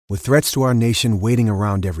With threats to our nation waiting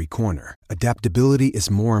around every corner, adaptability is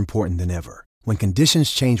more important than ever. When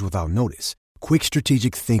conditions change without notice, quick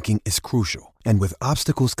strategic thinking is crucial. And with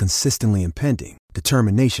obstacles consistently impending,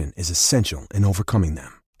 determination is essential in overcoming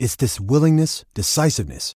them. It's this willingness,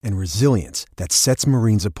 decisiveness, and resilience that sets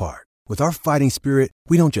Marines apart. With our fighting spirit,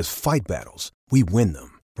 we don't just fight battles, we win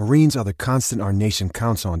them. Marines are the constant our nation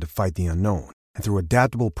counts on to fight the unknown. And through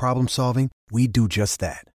adaptable problem solving, we do just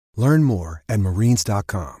that. Learn more at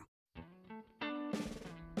marines.com.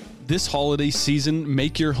 This holiday season,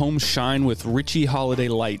 make your home shine with Ritchie Holiday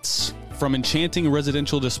Lights. From enchanting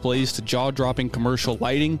residential displays to jaw-dropping commercial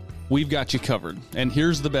lighting, we've got you covered. And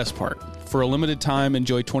here's the best part. For a limited time,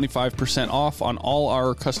 enjoy 25% off on all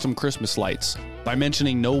our custom Christmas lights by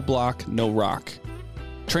mentioning No Block, No Rock.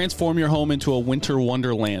 Transform your home into a winter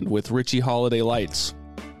wonderland with Ritchie Holiday Lights.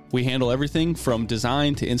 We handle everything from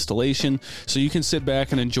design to installation, so you can sit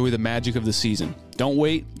back and enjoy the magic of the season. Don't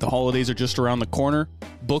wait, the holidays are just around the corner.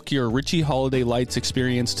 Book your Ritchie Holiday Lights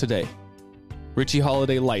experience today. Ritchie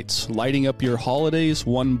Holiday Lights, lighting up your holidays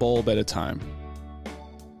one bulb at a time.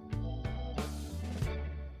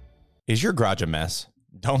 Is your garage a mess?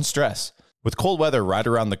 Don't stress. With cold weather right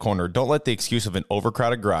around the corner, don't let the excuse of an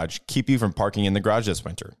overcrowded garage keep you from parking in the garage this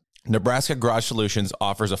winter. Nebraska Garage Solutions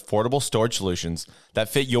offers affordable storage solutions that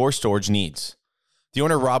fit your storage needs. The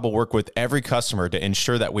owner, Rob, will work with every customer to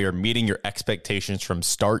ensure that we are meeting your expectations from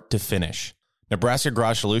start to finish. Nebraska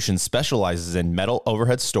Garage Solutions specializes in metal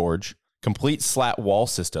overhead storage, complete slat wall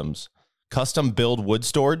systems, custom build wood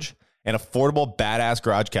storage, and affordable badass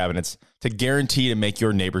garage cabinets to guarantee to make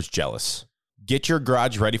your neighbors jealous. Get your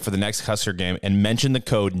garage ready for the next Husker game and mention the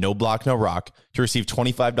code NOBLOCKNOROCK to receive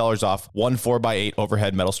 $25 off one 4x8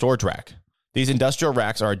 overhead metal storage rack. These industrial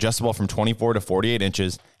racks are adjustable from 24 to 48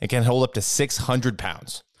 inches and can hold up to 600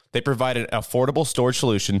 pounds. They provide an affordable storage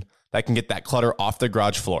solution that can get that clutter off the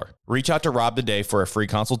garage floor. Reach out to Rob today for a free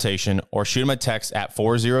consultation or shoot him a text at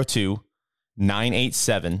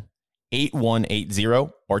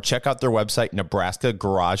 402-987-8180 or check out their website,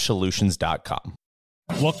 nebraskagaragesolutions.com.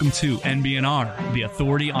 Welcome to NBNR, the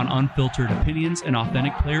authority on unfiltered opinions and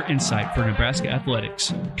authentic player insight for Nebraska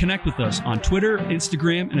athletics. Connect with us on Twitter,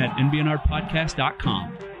 Instagram, and at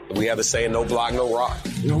NBNRpodcast.com. We have a saying, no block, no rock.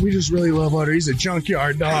 You know, we just really love Otter. He's a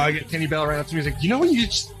junkyard dog. Kenny Bell ran up to me and was like, you know what you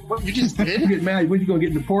just did? Get mad. When you going to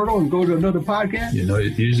get in the portal and go to another podcast? You know,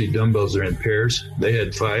 usually dumbbells are in pairs. They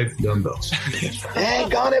had 5 dumbbells.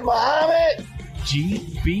 Dang on it, Muhammad!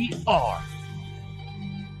 GBR.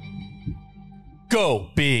 Go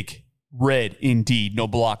big, red indeed. No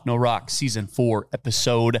Block, No Rock, Season 4,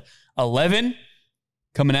 Episode 11.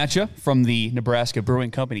 Coming at you from the Nebraska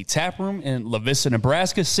Brewing Company tap room in La Vista,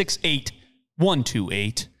 Nebraska,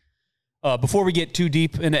 68128. Before we get too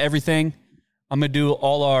deep into everything, I'm going to do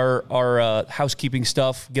all our housekeeping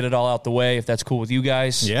stuff, get it all out the way, if that's cool with you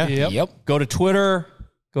guys. Yeah. Yep. Go to Twitter,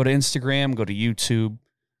 go to Instagram, go to YouTube,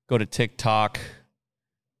 go to TikTok.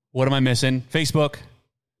 What am I missing? Facebook.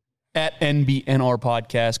 At NBNR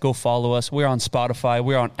Podcast. Go follow us. We're on Spotify.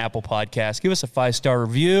 We're on Apple Podcasts. Give us a 5-star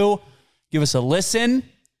review. Give us a listen.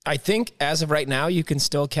 I think as of right now, you can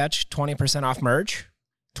still catch 20% off merch.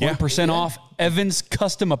 20% off Evans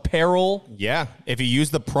Custom Apparel. Yeah. If you use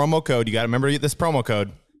the promo code, you got to remember this promo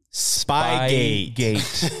code. Spygate.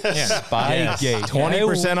 Spygate.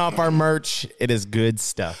 20% off our merch. It is good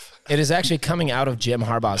stuff. It is actually coming out of Jim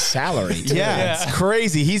Harbaugh's salary, too. Yeah, it's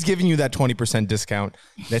crazy. He's giving you that 20% discount.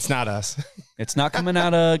 It's not us. It's not coming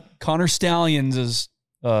out of Connor Stallions'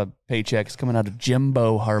 paycheck. It's coming out of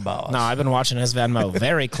Jimbo Harbaugh. No, I've been watching his Venmo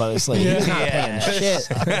very closely. He's not paying shit.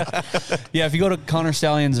 Yeah, if you go to Connor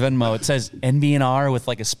Stallions' Venmo, it says NBNR with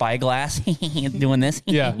like a spyglass doing this.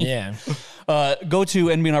 Yeah. Go to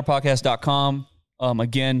NBNRpodcast.com.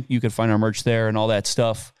 Again, you can find our merch there and all that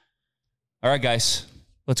stuff. All right, guys.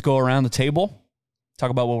 Let's go around the table,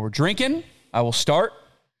 talk about what we're drinking. I will start.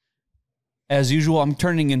 As usual, I'm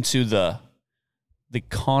turning into the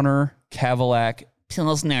Connor Kavalak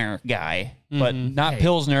Pilsner guy, but not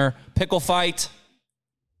Pilsner. Pickle Fight.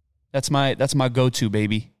 That's my go-to,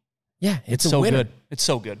 baby. Yeah, it's so a winner. Good. It's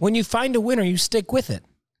so good. When you find a winner, you stick with it.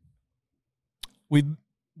 We've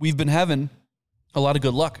been having a lot of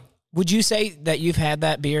good luck. Would you say that you've had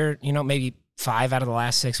that beer, maybe 5 out of the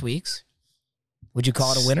last 6 weeks? Would you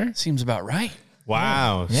call it a winner? Seems about right.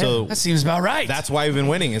 Wow. Yeah. So that seems about right. That's why you've been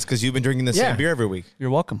winning. It's because you've been drinking the same beer every week. You're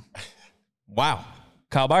welcome. Wow.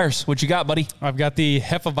 Kyle Byers, what you got, buddy? I've got the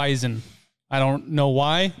Hefeweizen. I don't know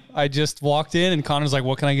why. I just walked in and Connor's like,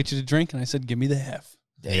 what can I get you to drink? And I said, give me the Hef.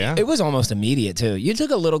 Yeah. It was almost immediate, too. You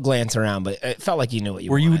took a little glance around, but it felt like you knew what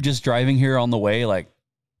you wanted. wanted. You just driving here on the way, like,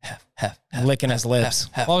 licking his lips?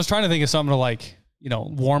 Well, I was trying to think of something to like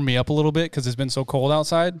warm me up a little bit because it's been so cold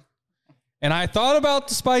outside. And I thought about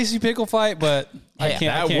the spicy pickle fight, but I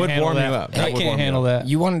can't would handle warm that. you up. I can't handle that.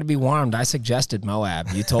 You wanted to be warmed. I suggested Moab.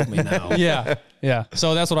 You told me no. Yeah.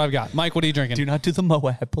 So that's what I've got. Mike, what are you drinking? Do not do the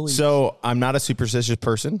Moab, please. So I'm not a superstitious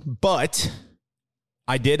person, but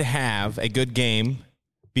I did have a good game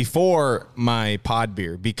before my pod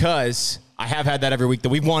beer because I have had that every week that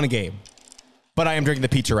we've won a game. But I am drinking the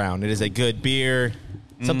Peach Around. It is a good beer.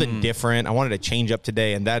 Something different. I wanted to change up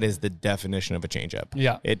today, and that is the definition of a change up.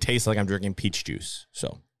 Yeah. It tastes like I'm drinking peach juice.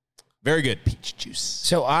 So, very good peach juice.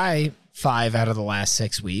 So 5 out of the last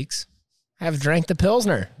 6 weeks have drank the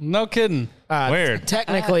Pilsner. No kidding. Weird.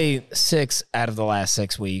 Technically 6 out of the last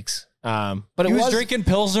 6 weeks. But He was drinking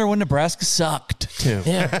Pilsner when Nebraska sucked, too.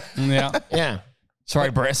 Yeah.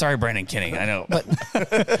 Sorry, Brandon Kinnie. I know. But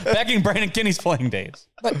back in Brandon Kinney's playing days.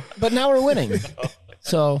 But now we're winning.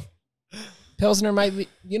 So Pilsner might be,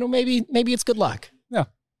 maybe it's good luck. Yeah,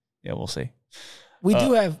 we'll see. We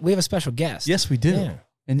have a special guest. Yes, we do. Yeah.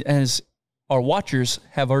 And as our watchers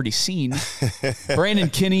have already seen, Brandon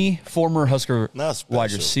Kinnie, former Husker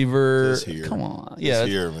wide receiver. Just here. Come on. Just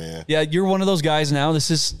here, man. Yeah, you're one of those guys now.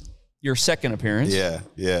 This is your second appearance.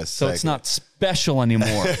 Yeah. So it's not special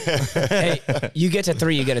anymore. Hey, you get to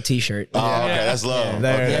 3, you get a T-shirt. Oh, okay. That's love.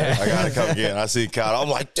 Okay. I got to come again. I see Kyle. I'm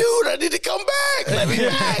like, dude, I need to come back. Let me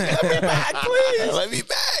back, please. Let me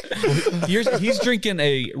back. He's drinking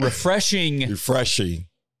a refreshing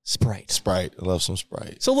Sprite. I love some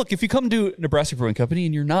Sprite. So look, if you come to Nebraska Brewing Company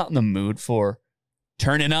and you're not in the mood for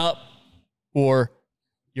turning up, or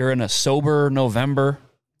you're in a sober November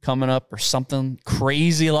coming up or something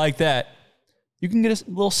crazy like that, you can get a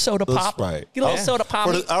little soda pop. Sprite. Get a little soda pop.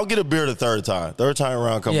 I'll get a beer the third time. Third time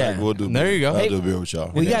around, come back. We'll do beer. There you go. I'll do a beer with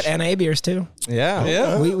y'all. We got NA beers too.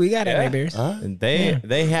 Yeah. We got NA beers. And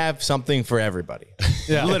they have something for everybody.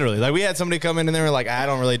 Literally. Like we had somebody come in and they were like, I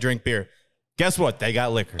don't really drink beer. Guess what? They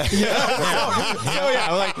got liquor. Like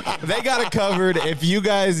they got it covered. If you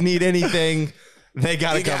guys need anything, they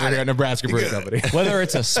got it covered here at Nebraska Brewing Company. Whether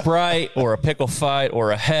it's a Sprite or a pickle fight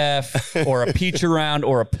or a hef or a peach around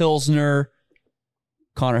or a Pilsner,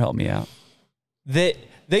 Connor, help me out.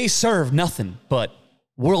 They serve nothing but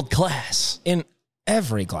world class in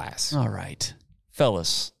every glass. All right,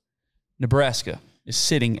 fellas, Nebraska is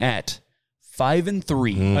sitting at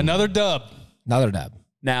 5-3. Another dub.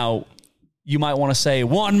 Now, you might want to say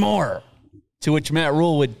one more, to which Matt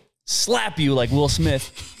Rule would slap you like Will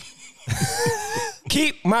Smith.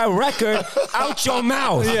 Keep my record out your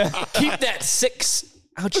mouth. Yeah. Keep that 6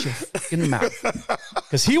 out your fucking mouth.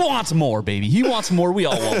 Because he wants more, baby. He wants more. We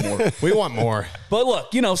all want more. We want more. But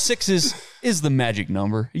look, 6 is the magic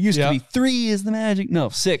number. It used to be 3 is the magic. No,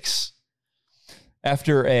 6.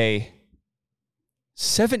 After a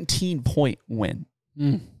 17-point win.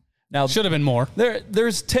 Now, should have been more.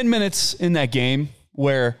 There's 10 minutes in that game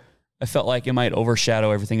where I felt like it might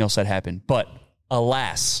overshadow everything else that happened. But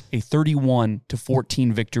alas, a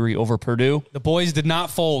 31-14 victory over Purdue. The boys did not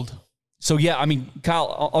fold. So,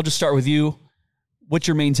 Kyle, I'll just start with you. What's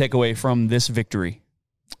your main takeaway from this victory?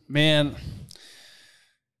 Man,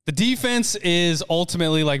 the defense is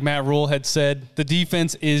ultimately, like Matt Rule had said, the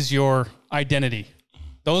defense is your identity.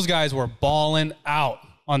 Those guys were balling out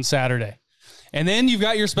on Saturday. And then you've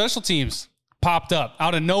got your special teams popped up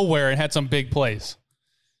out of nowhere and had some big plays.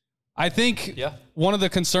 I think one of the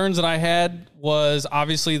concerns that I had was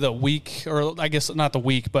obviously the weak, or I guess not the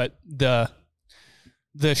weak, but the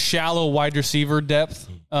shallow wide receiver depth.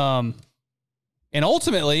 And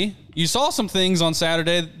ultimately, you saw some things on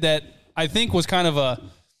Saturday that I think was kind of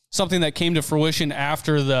something that came to fruition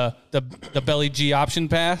after the belly G option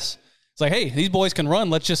pass. It's like, hey, these boys can run.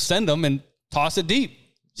 Let's just send them and toss it deep.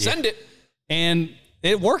 Send it. And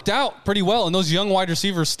it worked out pretty well. And those young wide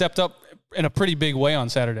receivers stepped up in a pretty big way on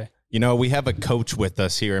Saturday. We have a coach with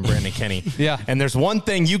us here in Brandon Kinnie. And there's one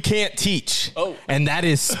thing you can't teach, and that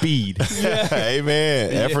is speed. Hey,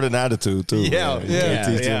 man. Effort and attitude, too. Man. You can't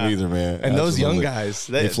teach them either, man. And those young guys,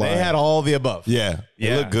 they had all the above. They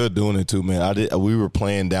look good doing it, too, man. We were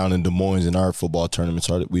playing down in Des Moines in our football tournament.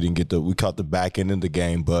 We caught the back end of the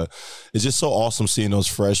game, but it's just so awesome seeing those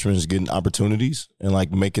freshmen getting opportunities and,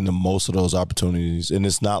 like, making the most of those opportunities. And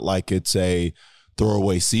it's not like it's a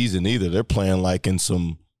throwaway season either. They're playing, like, in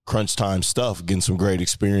some crunch time stuff, getting some great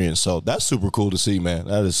experience. So that's super cool to see, man.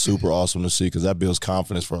 That is super awesome to see because that builds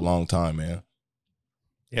confidence for a long time, man.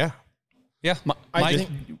 Yeah. I think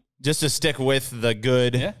just to stick with the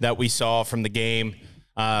good that we saw from the game,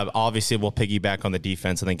 obviously we'll piggyback on the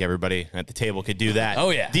defense. I think everybody at the table could do that. Oh,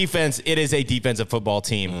 yeah. Defense, it is a defensive football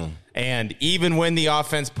team. And even when the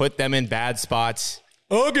offense put them in bad spots,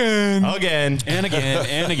 Again. And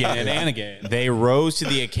again. They rose to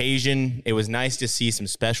the occasion. It was nice to see some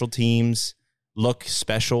special teams look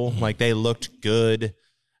special. Like, they looked good.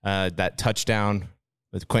 That touchdown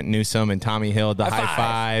with Quentin Newsome and Tommy Hill, the high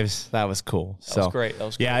fives. That was cool. That was great.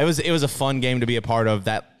 Yeah, it was a fun game to be a part of.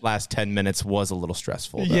 That last 10 minutes was a little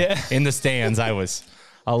stressful, though. Yeah. In the stands, I was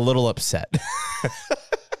a little upset.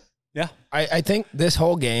 Yeah. I think this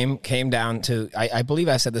whole game came down to, I believe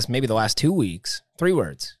I said this maybe the last 2 weeks, 3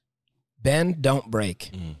 words: bend, don't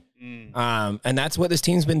break. And that's what this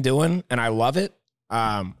team's been doing, and I love it.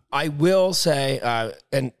 I will say,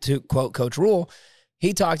 and to quote Coach Rule,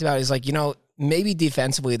 he talked about, he's like, maybe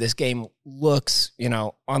defensively this game looks,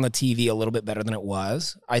 on the TV a little bit better than it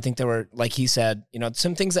was. I think there were, like he said,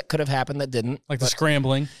 some things that could have happened that didn't. Like the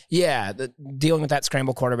scrambling. Yeah, dealing with that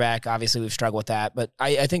scramble quarterback, obviously we've struggled with that. But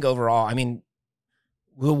I think overall,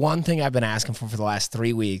 the one thing I've been asking for the last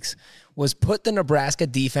 3 weeks was put the Nebraska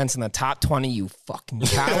defense in the top 20, you fucking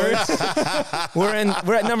cowards.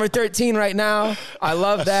 We're at number 13 right now. I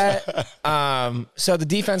love that. So the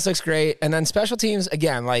defense looks great. And then special teams,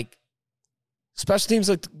 again, special teams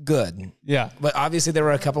looked good. Yeah. But obviously there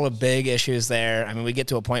were a couple of big issues there. We get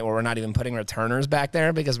to a point where we're not even putting returners back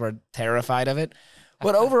there because we're terrified of it.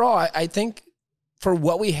 But overall, I think for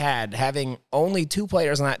what we had, having only 2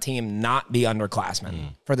 players on that team not be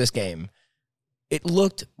underclassmen for this game, it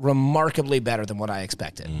looked remarkably better than what I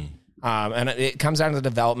expected. And it comes down to the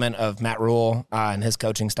development of Matt Rule and his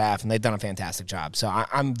coaching staff, and they've done a fantastic job. So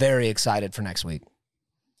I'm very excited for next week.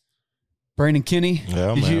 Brandon Kinnie,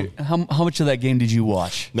 how much of that game did you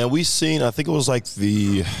watch? Man, we seen, I think it was like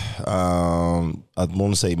I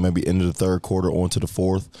want to say maybe end of the third quarter on to the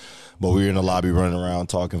fourth, but we were in the lobby running around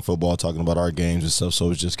talking football, talking about our games and stuff, so it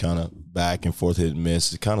was just kind of back and forth, hit and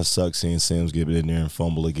miss. It kind of sucks seeing Sims get in there and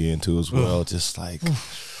fumble again too as well, just like,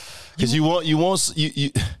 because you want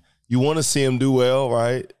to see him do well,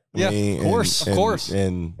 right? Yeah, of course.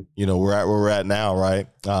 And we're at where we're at now, right?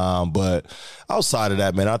 But outside of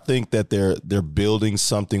that, man, I think that they're building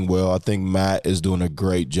something well. I think Matt is doing a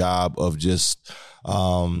great job of just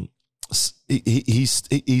he's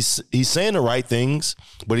saying the right things,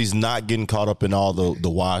 but he's not getting caught up in all the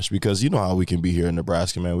wash, because you know how we can be here in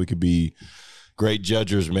Nebraska, man. We could be great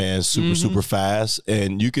judges, man, super fast,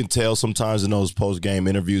 and you can tell sometimes in those post game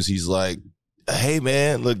interviews he's like, hey,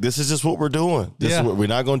 man, look, this is just what we're doing. This is what we're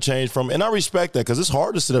not going to change from. And I respect that, because it's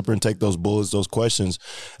hard to sit up here and take those bullets, those questions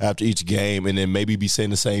after each game, and then maybe be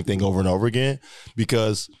saying the same thing over and over again,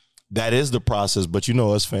 because that is the process. But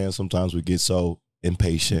us fans, sometimes we get so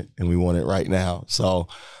impatient and we want it right now. So,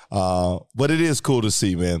 but it is cool to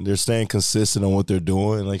see, man. They're staying consistent on what they're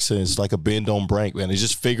doing. Like I said, it's like a bend, don't break, man. They're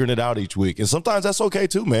just figuring it out each week. And sometimes that's okay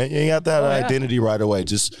too, man. You ain't got that identity right away.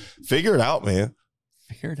 Just figure it out, man.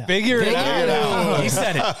 Figure it out. He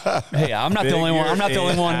said it. Hey, I'm not the only one. I'm not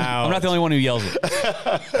the only one who yells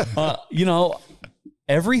it.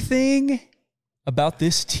 Everything about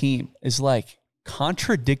this team is like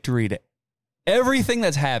contradictory to everything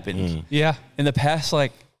that's happened. Yeah. In the past,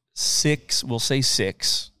 6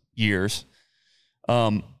 years.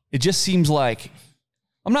 It just seems like,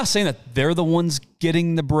 I'm not saying that they're the ones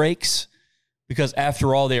getting the breaks, because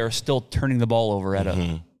after all, they are still turning the ball over at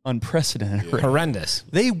a unprecedented rate. Horrendous.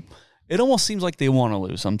 It almost seems like they want to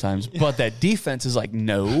lose sometimes, but that defense is like,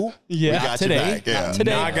 no, not today. Not going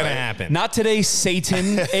to happen. Not today,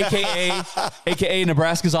 Satan, aka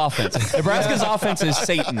Nebraska's offense. Nebraska's offense is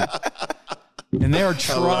Satan, and they are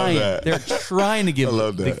trying. They're trying to give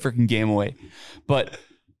the freaking game away. But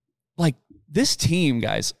this team,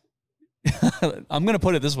 guys, I'm going to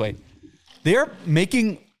put it this way: they're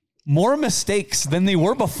making more mistakes than they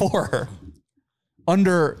were before.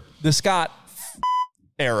 Under the Scott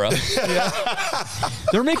era.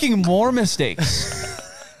 They're making more mistakes.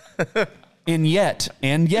 And yet,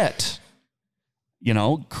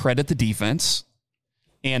 credit the defense,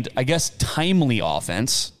 and I guess timely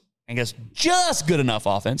offense, I guess just good enough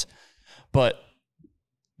offense, but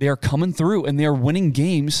they are coming through and they're winning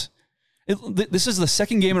games. This is the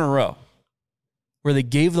second game in a row where they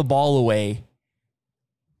gave the ball away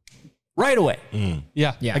right away.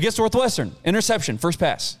 Yeah. Against Northwestern, interception, first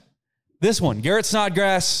pass. This one, Garrett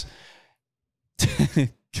Snodgrass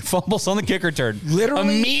fumbles on the kick return.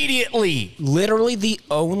 Immediately. Literally the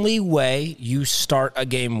only way you start a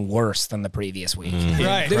game worse than the previous week.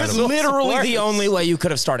 Right. There's literally the only way you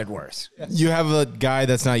could have started worse. You have a guy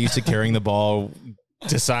that's not used to carrying the ball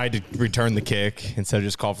decide to return the kick instead of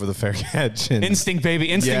just call for the fair catch. And instinct, baby.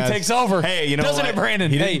 Instinct takes over. Hey, doesn't it, Brandon?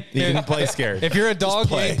 He didn't play scared. If you're a dog,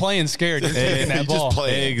 you ain't playing scared. You're taking that ball.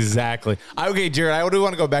 Exactly. Okay, Jared, I do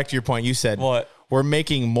want to go back to your point. You said, what? we're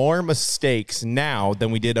making more mistakes now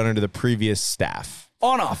than we did under the previous staff.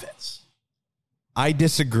 On offense. I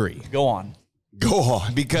disagree. Go on.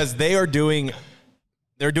 Because they're doing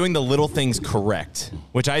the little things correct,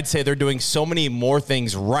 which I'd say they're doing so many more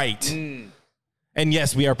things right. And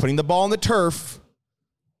yes, we are putting the ball on the turf,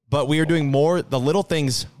 but we are doing the little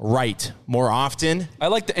things right more often. I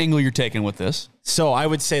like the angle you're taking with this. So I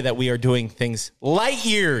would say that we are doing things light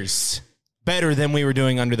years better than we were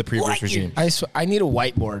doing under the previous regime. I need a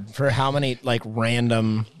whiteboard for how many like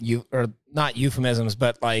random or not euphemisms,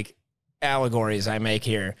 but like allegories I make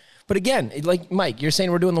here. But again, like Mike, you're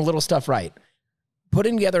saying we're doing the little stuff right.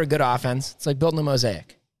 Putting together a good offense, it's like building a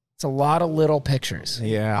mosaic. It's a lot of little pictures.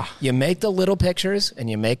 Yeah. You make the little pictures and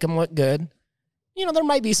you make them look good. You know, there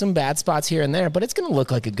might be some bad spots here and there, but it's going to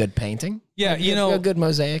look like a good painting. Yeah, a good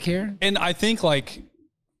mosaic here. And I think like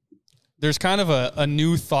there's kind of a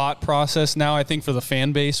new thought process now, I think, for the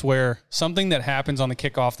fan base where something that happens on the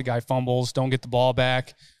kickoff, the guy fumbles, don't get the ball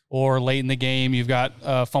back, or late in the game, you've got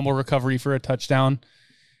a fumble recovery for a touchdown.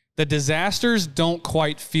 The disasters don't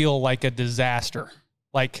quite feel like a disaster.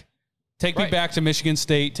 Like, take me back to Michigan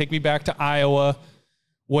State, take me back to Iowa,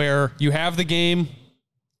 where you have the game,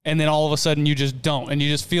 and then all of a sudden you just don't, and you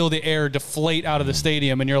just feel the air deflate out of the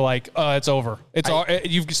stadium, and you're like, it's over.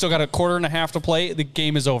 You've still got a quarter and a half to play. The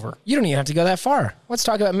game is over. You don't even have to go that far. Let's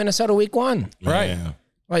talk about Minnesota week 1. Right. Yeah.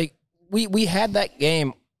 Like, we had that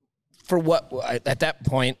game for what, at that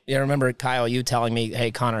point, I remember, Kyle, you telling me,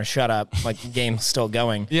 hey, Connor, shut up. Like, the game's still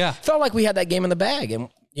going. Yeah. Felt like we had that game in the bag, and,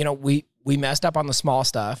 you know, we messed up on the small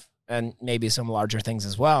stuff and maybe some larger things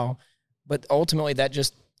as well, but ultimately that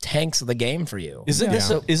just tanks the game for you. Isn't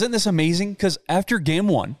this amazing? Because after game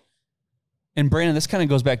 1, and Brandon, this kind of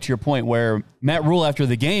goes back to your point where Matt Rule after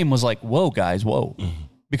the game was like, whoa, guys, whoa.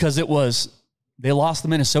 Because they lost the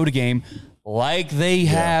Minnesota game like they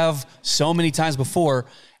have so many times before.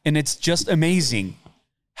 And it's just amazing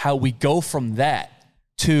how we go from that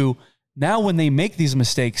to now when they make these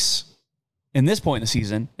mistakes in this point in the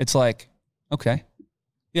season, it's like, okay.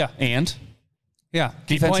 Yeah. And? Yeah.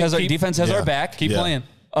 Defense has our back. Keep playing.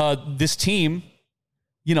 This team,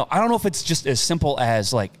 you know, I don't know if it's just as simple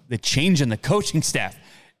as like the change in the coaching staff.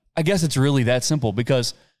 I guess it's really that simple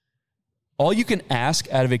because all you can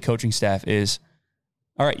ask out of a coaching staff is,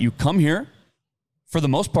 all right, you come here. For the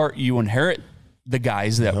most part, you inherit the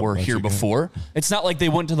guys that were here before. It's not like they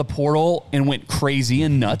went to the portal and went crazy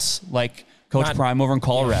and nuts like Coach Prime over in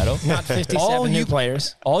Colorado. Not 57 new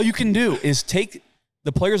players. All you can do is take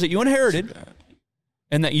the players that you inherited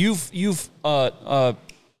and that you've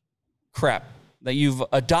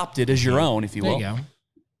adopted as your own, if you will. There you go.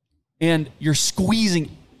 And you're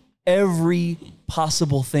squeezing every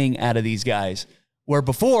possible thing out of these guys. Where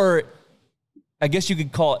before, I guess you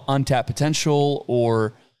could call it untapped potential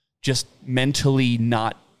or just mentally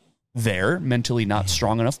not there, mentally not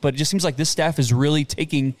strong enough. But it just seems like this staff is really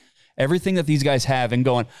taking everything that these guys have and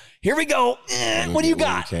going, here we go. What do you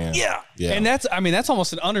got? Yeah. And that's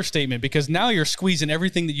almost an understatement because now you're squeezing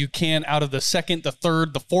everything that you can out of the second, the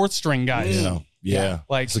third, the fourth string guys. Yeah.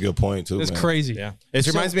 Like, that's a good point too. It's crazy. Yeah. It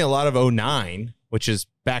reminds me a lot of 2009, which is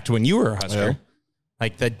back to when you were a Husker. Yeah.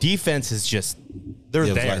 Like the defense is just, they're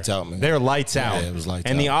there. Lights out, man. They're lights out. Yeah, it was lights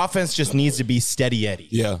and out. the offense just needs to be steady Eddie.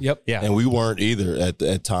 Yeah. Yep. Yeah. And we weren't either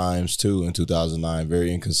at times too in 2009.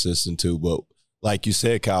 Very inconsistent too. But like you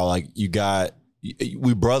said, Kyle, like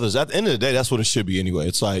we brothers. At the end of the day, that's what it should be anyway.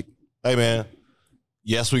 It's like, hey man,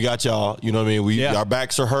 yes, we got y'all. You know what I mean? Our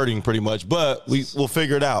backs are hurting pretty much, but we'll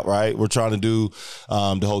figure it out, right? We're trying to do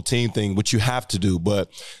the whole team thing, which you have to do. But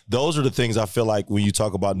those are the things I feel like when you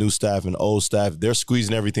talk about new staff and old staff, they're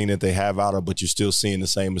squeezing everything that they have out of, but you're still seeing the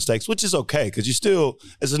same mistakes, which is okay because you still,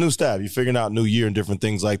 as a new staff, you're figuring out new year and different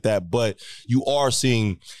things like that. But you are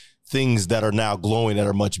seeing things that are now glowing that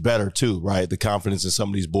are much better too, right? The confidence in some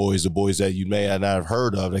of these boys, the boys that you may not have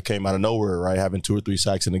heard of that came out of nowhere, right? Having 2 or 3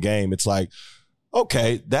 sacks in the game. It's like,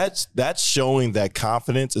 okay, that's showing that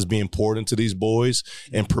confidence is being poured into these boys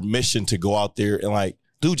and permission to go out there and like,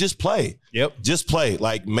 dude, just play. Yep. Just play.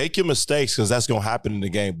 Like, make your mistakes because that's going to happen in the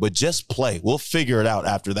game, but just play. We'll figure it out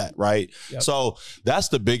after that, right? Yep. So that's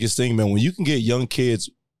the biggest thing, man. When you can get young kids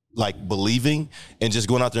like believing and just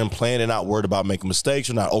going out there and playing and not worried about making mistakes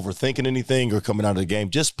or not overthinking anything or coming out of the game,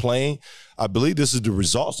 just playing. I believe this is the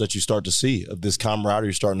results that you start to see of this camaraderie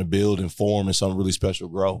you're starting to build and form and something really special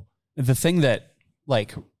grow. The thing that,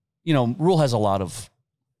 like, you know, Rule has a lot of,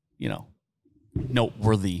 you know,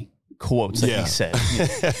 noteworthy quotes that he said.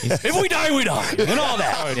 If we die, we die, and all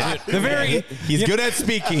that. He's good at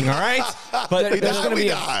speaking, all right? But there's going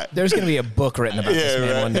to be a book written about this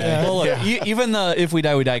man one day. Well, look, even the "If we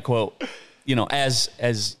die, we die" quote, you know,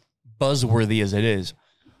 as buzzworthy as it is,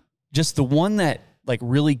 just the one that like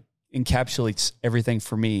really encapsulates everything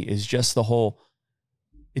for me is just the whole,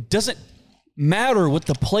 it doesn't matter what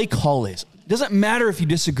the play call is. It doesn't matter if you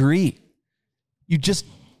disagree. You just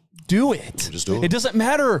do it. Just do it. It doesn't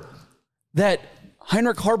matter that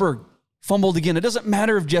Heinrich Harburg fumbled again. It doesn't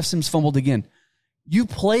matter if Jeff Sims fumbled again. You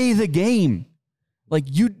play the game. Like,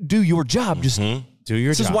 you do your job. Just do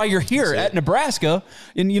your job. This is why you're here at Nebraska.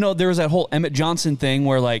 And, there was that whole Emmett Johnson thing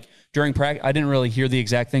where, like, during practice, I didn't really hear the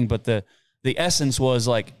exact thing, but the essence was,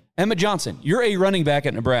 like, Emmett Johnson, you're a running back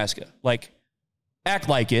at Nebraska. Like, act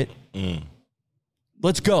like it.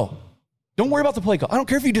 Let's go. Don't worry about the play call. I don't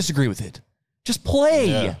care if you disagree with it. Just play.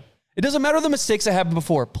 Yeah. It doesn't matter the mistakes that happened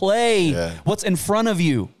before. Play what's in front of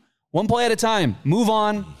you. One play at a time. Move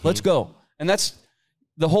on. Let's go. And that's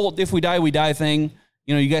the whole if we die, we die thing.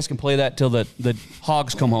 You guys can play that till the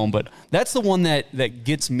hogs come home. But that's the one that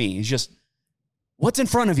gets me. It's just what's in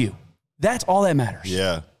front of you. That's all that matters.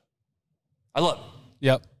 Yeah. I love it.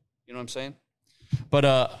 Yep. You know what I'm saying? But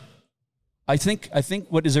I think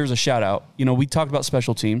what deserves a shout out, we talked about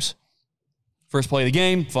special teams. First play of the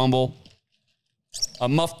game, fumble, a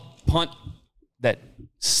muffed punt that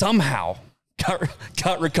somehow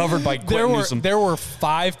got recovered by Quentin Newsome. There were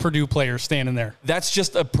 5 Purdue players standing there. That's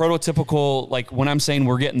just a prototypical, like, when I'm saying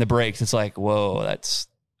we're getting the breaks, it's like, whoa,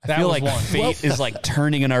 I feel like fate is like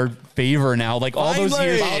turning in our favor now. Like all those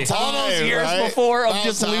years right? before of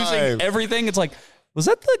just losing everything. It's like, was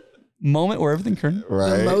that the moment where everything turned?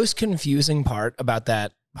 Right. The most confusing part about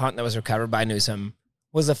that punt that was recovered by Newsome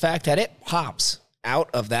was the fact that it pops out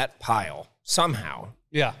of that pile somehow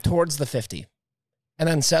towards the 50. And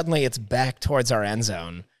then suddenly it's back towards our end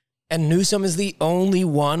zone. And Newsome is the only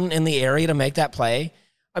one in the area to make that play.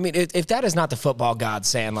 I mean, if that is not the football god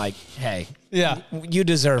saying, like, hey, you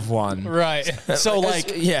deserve one. Right. So,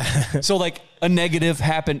 so, like, a negative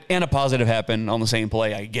happened and a positive happened on the same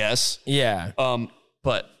play, I guess. Yeah.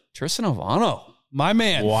 But Tristan Ovano, my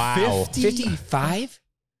man. Wow. 55?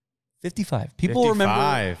 55. People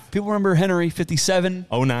remember Henry, 57.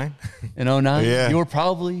 09. In 09. Yeah. You were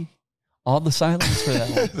probably on the silence for that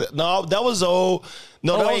one. No, that was that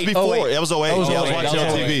was before. That was 08. I was watching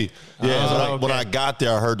on TV. Yeah, when I got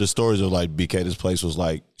there, I heard the stories of like BK. This place was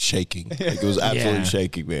like shaking. Like, it was absolutely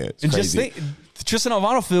shaking, man. It's and crazy. Just think, Tristan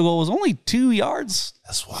Ovano field goal was only 2 yards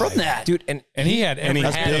from that, dude. And he had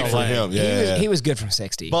that's big for him. Yeah, he was good from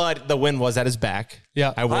 60. But the wind was at his back.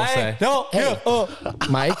 Yeah, I will say. No,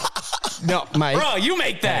 Mike. No, Mike. Bro, you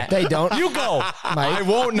make that. They don't. You go. Mike. I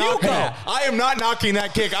won't knock that. I am not knocking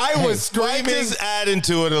that kick. I was screaming. Just adding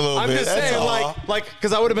to it a little bit. I'm just saying, like,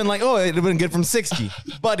 because I would have been like, oh, it would have been good from 60.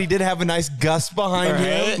 But he did have a nice gust behind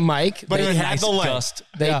him. Mike. But he had the length.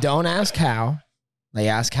 They don't ask how. They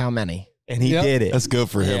ask how many. And he did it. That's good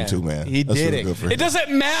for him too, man. He did it. Good for him. It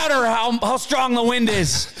doesn't matter how strong the wind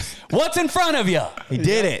is. What's in front of you? He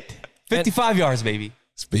did it. 55 yards, baby.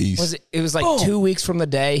 It was like 2 weeks from the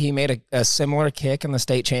day he made a similar kick in the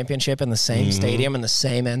state championship in the same stadium in the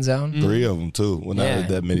same end zone. 3 of them too. Well, not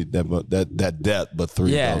that many, that depth, but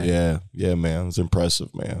 3. Yeah. Yeah, man. It's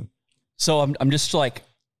impressive, man. So I'm just like,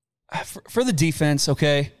 for the defense,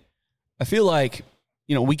 okay. I feel like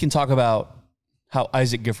we can talk about how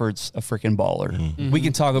Isaac Gifford's a freaking baller. Mm-hmm. We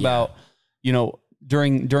can talk about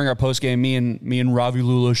during our post game, me and Ravi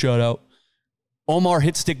Lula shout out. Omar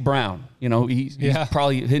hit Stick Brown. He's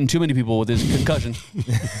probably hitting too many people with his concussion.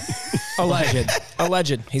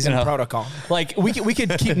 Alleged. He's in protocol. Like we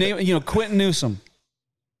could keep naming. Quentin Newsome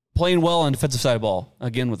playing well on defensive side of the ball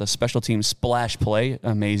again with a special team splash play,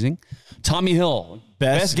 amazing. Tommy Hill,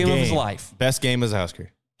 best game of his life. Best game as a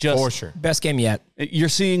Husker. For sure. Best game yet. You're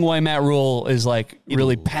seeing why Matt Rule is like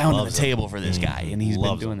really pounding the table for this guy, and he's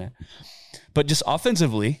been doing that. But just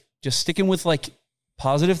offensively, just sticking with like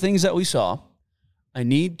positive things that we saw. I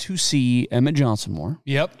need to see Emmett Johnson more.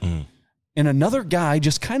 Yep. And another guy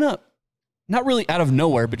just kind of, not really out of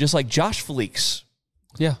nowhere, but just like Josh Fleeks.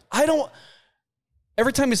 Yeah.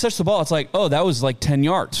 Every time he touched the ball, it's like, oh, that was like 10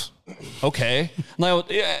 yards. Okay. Now,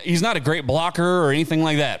 he's not a great blocker or anything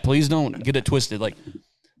like that. Please don't get it twisted. Like,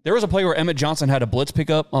 there was a play where Emmett Johnson had a blitz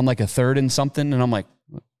pickup on like a 3rd and something, and I'm like,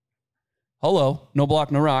 hello, no block,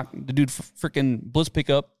 no rock. The dude freaking blitz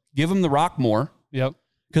pickup. Give him the rock more. Yep.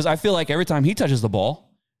 Because I feel like every time he touches the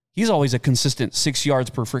ball, he's always a consistent 6 yards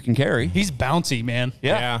per freaking carry. He's bouncy, man.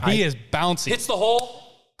 Yeah. He is bouncy. Hits the hole.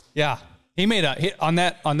 Yeah. He made a hit on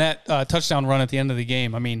that touchdown run at the end of the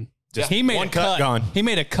game. I mean, he made one a cut. Gone. He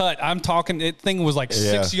made a cut. I'm talking, that thing was like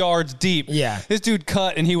 6 yards deep. Yeah. This dude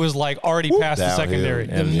cut, and he was like already past the secondary.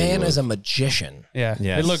 The man is a magician. Yeah.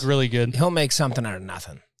 Yes. It looked really good. He'll make something out of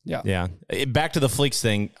nothing. Yeah. Yeah. Back to the Fleeks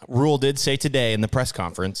thing. Rule did say today in the press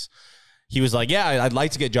conference he was like, yeah, I'd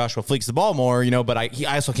like to get Joshua Fleeks the ball more, but I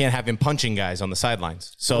also can't have him punching guys on the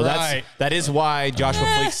sidelines. So that is why Joshua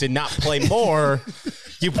Fleeks did not play more.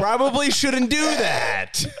 You probably shouldn't do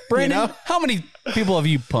that. Brandon, how many people have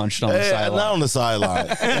you punched on the sideline? Not on the sideline.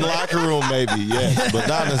 In the locker room, maybe, yes, but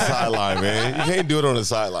not on the sideline, man. You can't do it on the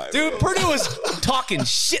sideline. Dude, Purdue was talking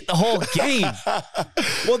shit the whole game.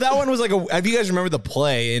 Well, that one was like if you guys remember the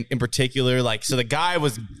play in particular, like, so the guy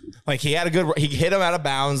was like, he hit him out of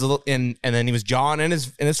bounds and then he was jawing in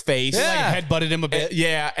his face. Yeah. Like headbutted him a bit.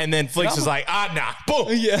 And then Fleeks was like, nah, boom.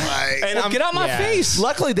 Yeah. Get out my face.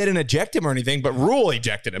 Luckily, they didn't eject him or anything, but Rule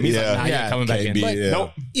ejected him. He's like, nah, you're coming back in.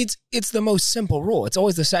 Nope. It's the most simple rule. It's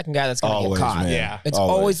always the second guy that's going to get caught. Man. Yeah. It's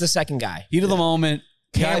always the second guy. Heat of the moment.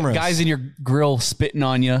 Cameras. Guys in your grill spitting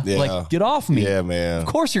on you. Yeah. Like, get off me. Yeah, man. Of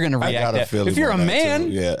course you're going to react that. If you're a man.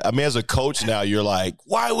 Too. Yeah. I mean, as a coach now, you're like,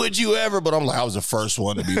 why would you ever? But I'm like, I was the first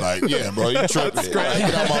one to be like, yeah, bro, you tripping.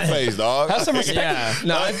 Get out my face, dog. Have some respect. Yeah.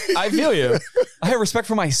 No, I feel you. I have respect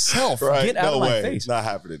for myself. Right? Get out of my way. face. Not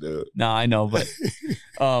happening, dude. No, I know, but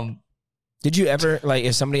did you ever, like,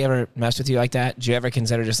 if somebody ever messed with you like that, did you ever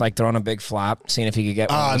consider just, like, throwing a big flop, seeing if you could get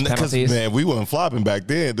one of those penalties? Man, we wasn't flopping back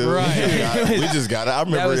then, dude. Right. We just got it. I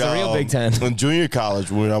remember that was the real Big Ten. In junior college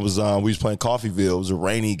when I was we was playing Coffeyville. It was a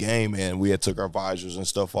rainy game, and we had took our visors and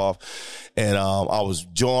stuff off. And I was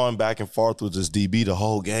jawing back and forth with this DB the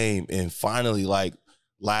whole game. And finally, like,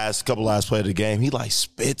 last play of the game, he like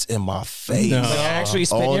spits in my face. No. Like, actually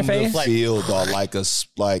spit in your face? On the field, dog,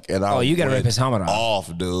 and I you got to rip his helmet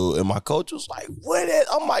off, dude. And my coach was like, "What is?"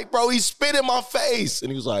 I'm like, "Bro, he spit in my face,"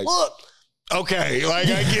 and he was like, "Look, okay, like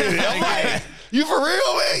I get it." I'm like, "You for real,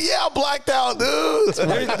 man? Yeah, I blacked out, dude."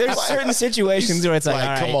 There's certain situations where it's like, all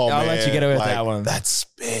right, come on, I'll man. let you get away with that one. That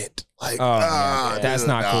spit. Like, that's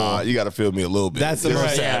not cool. You got to feel me a little bit. That's the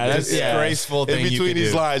most disgraceful thing. In between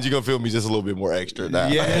these lines, you're gonna feel me just a little bit more extra now.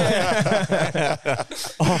 Yeah.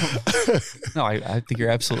 No, I think you're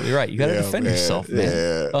absolutely right. You got to defend yourself,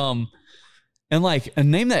 man. Yeah. And like a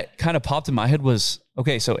name that kind of popped in my head was so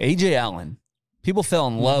AJ Allen. People fell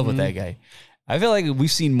in love with that guy. I feel like we've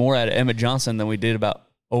seen more out of Emmett Johnson than we did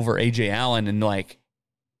over AJ Allen, and like,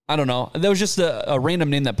 I don't know. That was just a random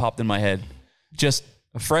name that popped in my head. Just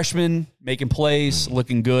a freshman making plays,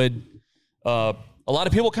 looking good. A lot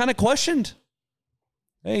of people kind of questioned,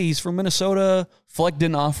 hey, he's from Minnesota. Fleck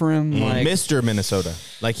didn't offer him. Like, Mr. Minnesota.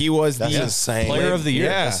 Like, he was That's insane. player of the year.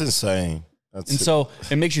 Yeah. That's insane. So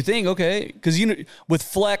it makes you think, okay, because with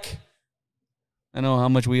Fleck, I know how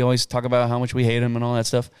much we always talk about how much we hate him and all that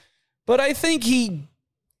stuff, but I think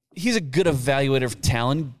he's a good evaluator of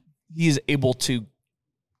talent. He's able to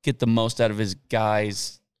get the most out of his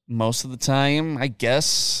guys most of the time, I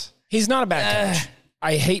guess. He's not a bad coach.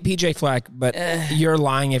 I hate PJ Fleck, but you're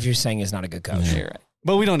lying if you're saying he's not a good coach. You're right.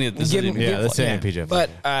 But we don't need this. Let's say PJ Fleck.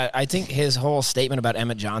 But I think his whole statement about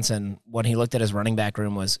Emmett Johnson when he looked at his running back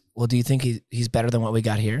room was, well, do you think he's better than what we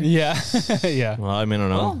got here? Yeah. Yeah. Well, I mean, I don't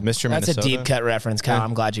know. Well, Mr. That's Minnesota. a deep cut reference, Kyle.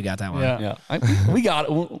 I'm glad you got that one. Yeah. We got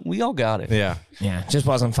it. We all got it. Yeah. Yeah. Just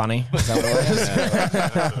wasn't funny. Is that what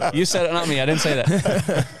it was? You said it, not me. I didn't say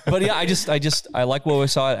that. But yeah, I like what we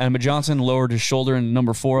saw. Emmett Johnson lowered his shoulder in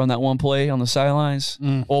number 4 on that one play on the sidelines.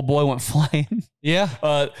 Old boy went flying.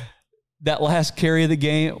 Yeah. That last carry of the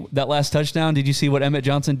game, that last touchdown, did you see what Emmett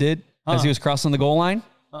Johnson did as he was crossing the goal line?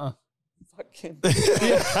 So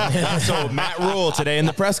Matt Rule today in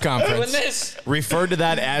the press conference referred to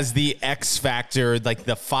that as the X factor, like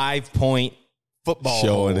the 5-point football.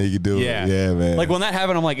 Showing that you can do it. Yeah, man. Like when that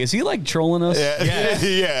happened, I'm like, is he like trolling us?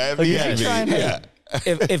 Yeah. Like, is he trying to?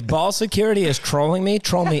 If ball security is trolling me,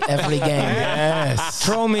 troll me every game. Yes.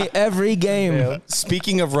 Troll me every game. Yeah.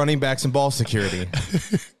 Speaking of running backs and ball security,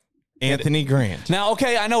 Anthony Grant. Now,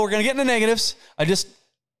 okay, I know we're going to get into negatives.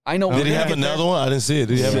 I know. Did he have another one? I didn't see it.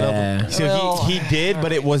 Did he have another one? So he did,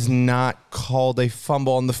 but it was not called a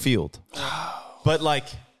fumble on the field. But like,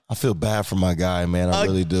 I feel bad for my guy, man. I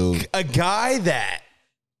really do. A guy that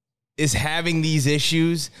is having these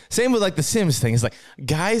issues. Same with like the Sims thing. It's like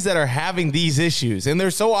guys that are having these issues and they're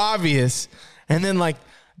so obvious. And then like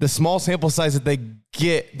the small sample size that they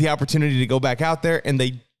get the opportunity to go back out there and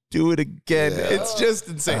they do it again. Yeah. It's just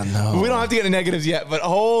insane. We don't have to get into negatives yet, but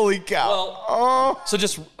holy cow. Well, so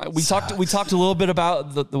just we talked a little bit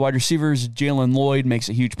about the wide receivers. Jalen Lloyd makes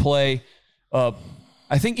a huge play. I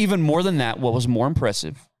think even more than that, what was more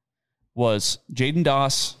impressive was Jaden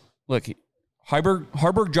Doss. Look,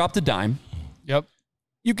 Harburg dropped a dime. Yep.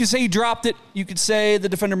 You could say he dropped it. You could say the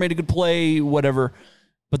defender made a good play, whatever.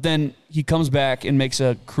 But then he comes back and makes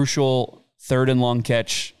a crucial 3rd and long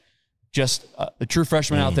catch. Just a true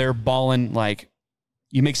freshman out there balling. Like,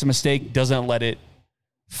 he makes a mistake, doesn't let it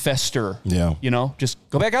fester. Yeah. Just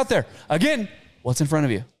go back out there. Again, what's in front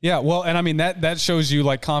of you? Yeah, well, and I mean, that shows you,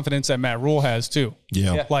 like, confidence that Matt Rule has, too.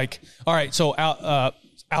 Yeah. Like, all right, so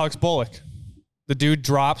Alex Bullock, the dude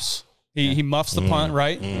drops. He muffs the punt,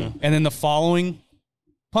 right? And then the following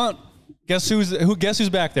punt, guess who's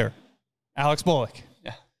back there? Alex Bullock.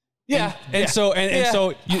 Yeah. So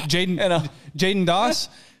Jaden Doss,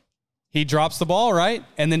 he drops the ball, right?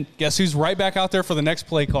 And then guess who's right back out there for the next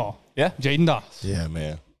play call? Yeah. Jaden Doss. Yeah,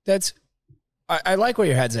 man. I like where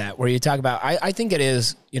your head's at, where you talk about, I think it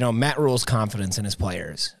is, Matt Rule's confidence in his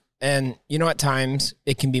players. And, at times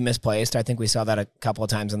it can be misplaced. I think we saw that a couple of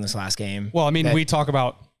times in this last game. Well, I mean, we talk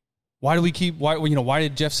about why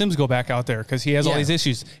did Jeff Sims go back out there? Because he has all these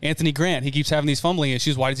issues. Anthony Grant, he keeps having these fumbling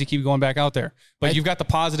issues. Why does he keep going back out there? But you've got the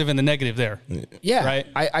positive and the negative there. Yeah. Right?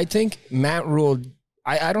 I think Matt Rule,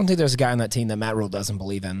 I don't think there's a guy on that team that Matt Rule doesn't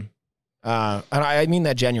believe in. And I mean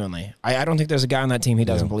that genuinely. I don't think there's a guy on that team he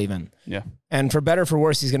doesn't believe in. Yeah. And for better or for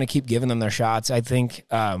worse, he's going to keep giving them their shots. I think,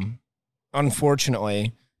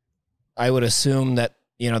 unfortunately, I would assume that,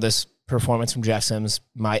 this performance from Jeff Sims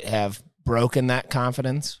might have broken that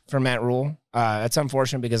confidence for Matt Rule. It's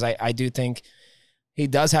unfortunate because I do think he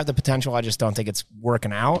does have the potential. I just don't think it's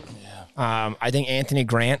working out. Yeah. I think Anthony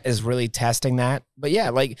Grant is really testing that. But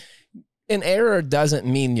yeah, like, an error doesn't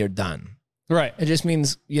mean you're done. Right. It just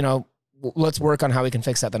means, let's work on how we can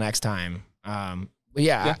fix that the next time. But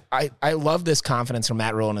yeah. I love this confidence from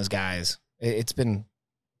Matt Rule and his guys. It's been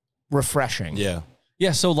refreshing. Yeah.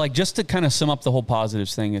 Yeah. So, like, just to kind of sum up the whole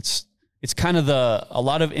positives thing, it's kind of a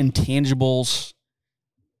lot of intangibles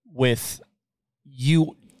with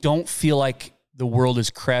you don't feel like the world is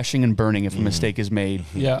crashing and burning if a mistake is made.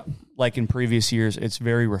 Yeah. Like in previous years, it's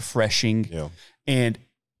very refreshing. Yeah. And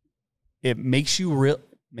it makes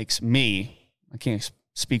me, I can't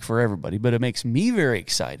speak for everybody, but it makes me very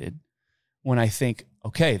excited when I think,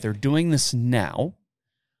 okay, they're doing this now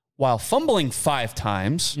while fumbling 5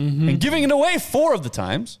 times and giving it away 4 of the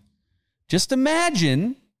times. Just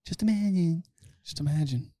imagine.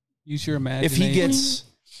 Use your imagination. If he gets...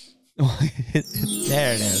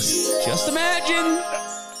 There it is. Just imagine.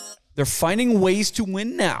 They're finding ways to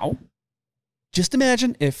win now. Just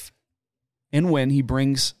imagine if and when he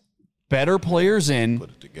brings better players in, Put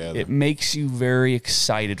it together. it makes you very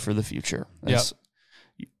excited for the future. It's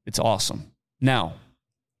awesome. Now,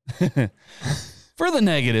 for the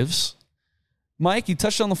negatives, Mike, you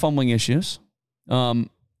touched on the fumbling issues.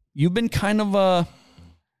 You've been kind of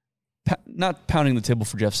not pounding the table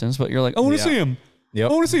for Jeff Sims, but you're like, I want to see him. Yep.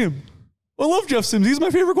 I want to see him. I love Jeff Sims. He's my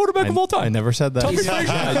favorite quarterback of all time. I never said that. Tommy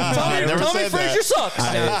Frazier sucks.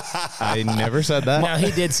 I never said that. No, he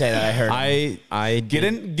did say that. I heard.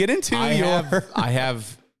 I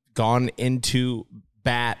have gone into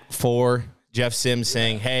bat for Jeff Sims,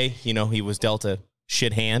 saying, hey, he was dealt a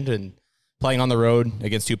shit hand and playing on the road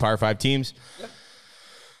against 2 Power 5 teams.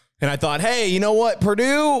 And I thought, hey, you know what,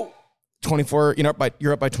 Purdue, 24,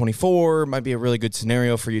 you're up by 24, might be a really good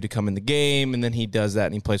scenario for you to come in the game. And then he does that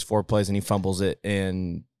and he plays 4 plays and he fumbles it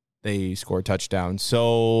and they score a touchdown.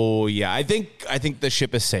 So yeah, I think the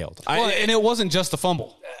ship has sailed. And it wasn't just the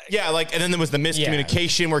fumble. Yeah, and then there was the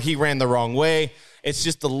miscommunication where he ran the wrong way. It's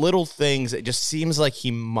just the little things. It just seems like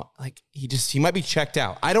he might be checked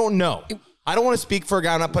out. I don't know. I don't want to speak for a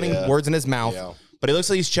guy. I'm not putting words in his mouth, but it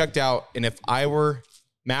looks like he's checked out. And if I were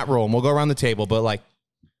Matt Rule, and we'll go around the table, but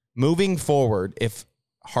moving forward, if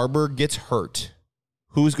Harburg gets hurt,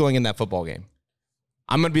 who's going in that football game?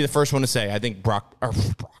 I'm going to be the first one to say, I think Brock. I wish.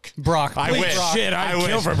 Shit, I'd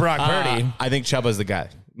kill for Brock Purdy. I think Chuba's the guy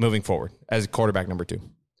moving forward as quarterback number 2.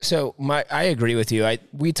 So I agree with you.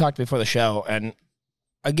 We talked before the show, and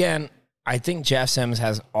again, I think Jeff Sims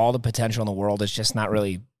has all the potential in the world. It's just not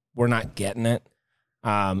really, we're not getting it.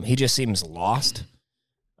 He just seems lost.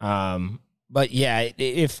 But yeah,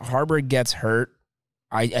 if Harburg gets hurt,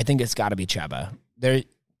 I think it's got to be Chuba.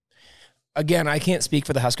 Again, I can't speak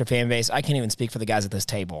for the Husker fan base. I can't even speak for the guys at this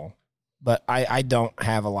table. But I don't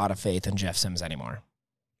have a lot of faith in Jeff Sims anymore.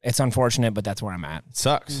 It's unfortunate, but that's where I'm at. It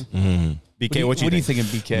sucks. Mm-hmm. BK, what do you think of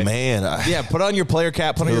BK? Man. Yeah, put on your player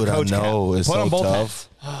cap, put on your coach cap. It's put so on both tough.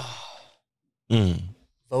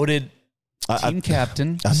 Voted team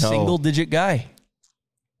captain, I know. single-digit guy.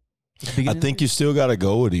 I think you still got to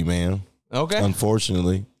go with him, man. Okay.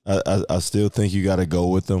 Unfortunately, I still think you got to go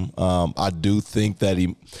with him. I do think that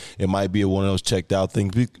it might be one of those checked out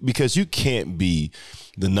things because you can't be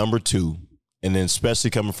the number 2 and then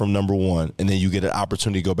especially coming from number 1 and then you get an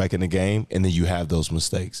opportunity to go back in the game and then you have those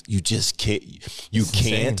mistakes. You just can't. You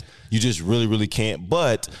can't. You just really, really can't.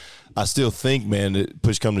 But I still think, man, that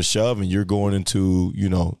push come to shove and you're going into,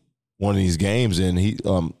 one of these games and he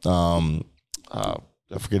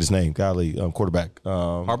I forget his name. Golly, quarterback.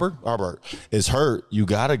 Harbert is hurt. You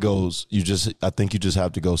gotta go. I think you just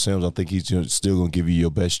have to go Sims. I think he's still gonna give you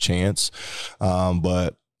your best chance.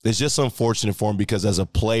 But it's just unfortunate for him because as a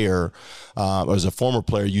player, or as a former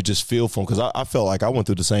player, you just feel for him because I felt like I went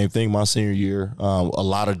through the same thing my senior year. A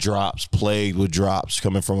lot of drops, plagued with drops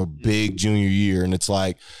coming from a big junior year, and it's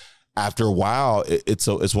like after a while, it's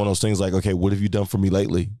one of those things like, okay, what have you done for me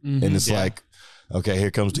lately? Mm-hmm. And it's like, okay,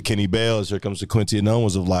 here comes the Kenny Bells, here comes the Quincy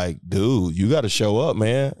Anomas of like, dude, you got to show up,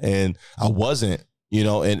 man. And I wasn't,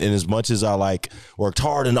 and as much as I like worked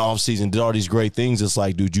hard in the offseason, did all these great things, it's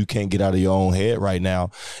like, dude, you can't get out of your own head right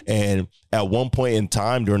now. And at one point in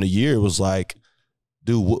time during the year, it was like,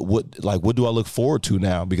 dude, what do I look forward to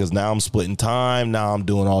now? Because now I'm splitting time. Now I'm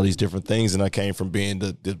doing all these different things. And I came from being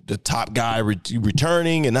the top guy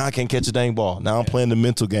returning, and now I can't catch a dang ball. Now I'm playing the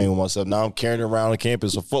mental game with myself. Now I'm carrying around the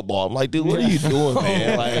campus of football. I'm like, dude, what are you doing,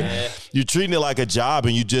 man? Like, you're treating it like a job,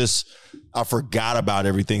 and I forgot about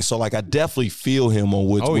everything. So, like, I definitely feel him on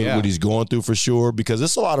what he's going through for sure, because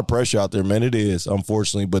it's a lot of pressure out there, man. It is,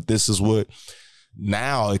 unfortunately. But this is what –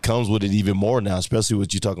 now it comes with it even more now, especially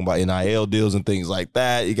with you talking about NIL deals and things like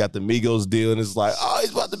that. You got the Migos deal, and it's like, oh,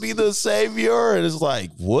 he's about to be the savior. And it's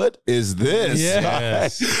like, what is this?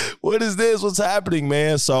 Yes. Like, what is this? What's happening,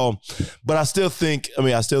 man? So, but I still think,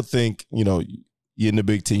 you're in the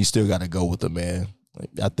Big Ten, you still got to go with them, man. Like,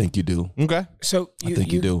 I think you do. Okay. So I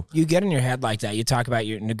think you do. You get in your head like that. You talk about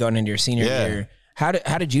going into your senior year. How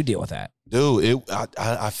did you deal with that? Dude,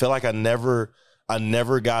 I feel like I never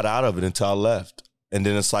got out of it until I left. And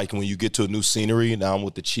then it's like when you get to a new scenery, now I'm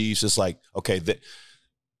with the Chiefs, it's like, okay,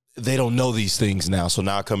 they don't know these things now. So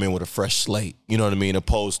now I come in with a fresh slate, you know what I mean?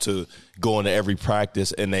 Opposed to going to every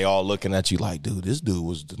practice and they all looking at you like, dude, this dude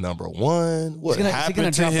was the number one. What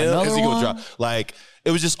happened to him? Is he gonna drop? Like,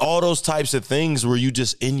 it was just all those types of things where you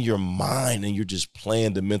just in your mind and you're just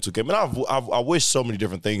playing the mental game. And I wish so many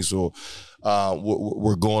different things were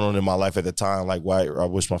going on in my life at the time. Like, I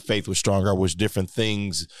wish my faith was stronger. I wish different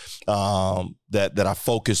things that I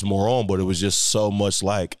focused more on. But it was just so much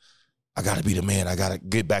like, I got to be the man. I got to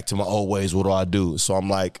get back to my old ways. What do I do? So I'm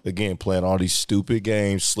like, again, playing all these stupid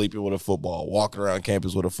games, sleeping with a football, walking around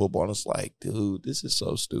campus with a football. And it's like, dude, this is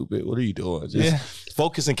so stupid. What are you doing? Just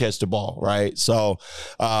focus and catch the ball, right? So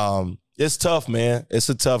it's tough, man. It's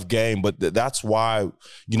a tough game. But that's why,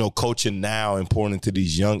 coaching now important to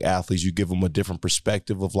these young athletes. You give them a different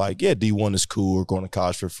perspective of like, yeah, D1 is cool. We're going to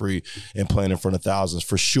college for free and playing in front of thousands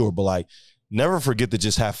for sure. But like, never forget to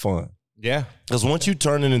just have fun. Yeah. Because once you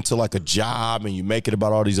turn it into like a job and you make it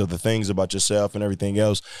about all these other things about yourself and everything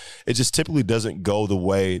else, it just typically doesn't go the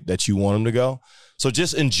way that you want them to go. So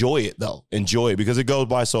just enjoy it, though. Enjoy it because it goes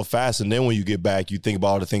by so fast. And then when you get back, you think about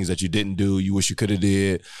all the things that you didn't do, you wish you could have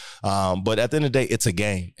did. But at the end of the day, it's a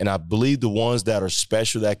game. And I believe the ones that are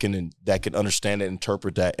special that can understand it,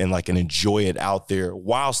 interpret that, and enjoy it out there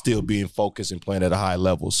while still being focused and playing at a high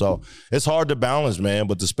level. So it's hard to balance, man,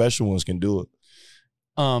 but the special ones can do it.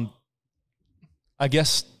 I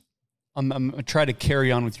guess I'm going to try to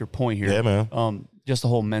carry on with your point here. Yeah, man. Just the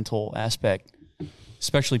whole mental aspect,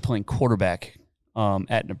 especially playing quarterback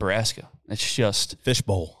at Nebraska. It's just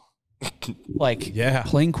fishbowl.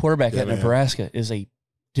 Playing quarterback at Nebraska is a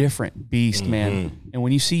different beast, man. And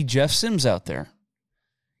when you see Jeff Sims out there,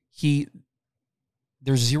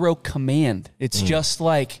 there's zero command. It's just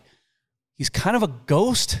like he's kind of a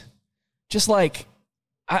ghost. Just like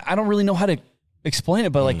I don't really know how to explain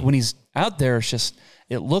it, but like when he's out there, it's just,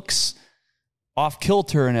 it looks off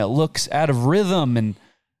kilter and it looks out of rhythm. And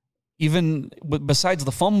even besides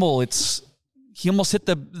the fumble, he almost hit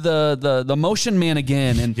the motion man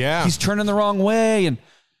again, and he's turning the wrong way, and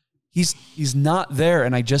he's not there.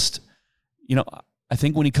 And I just, I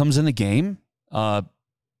think when he comes in the game,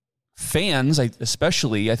 fans,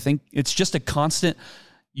 especially, I think it's just a constant.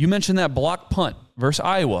 You mentioned that block punt versus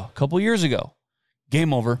Iowa a couple years ago.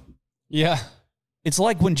 Game over. Yeah. It's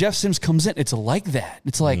like when Jeff Sims comes in, it's like that.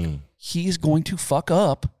 It's like he's going to fuck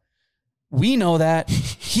up. We know that.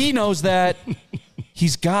 He knows that.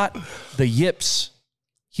 He's got the yips.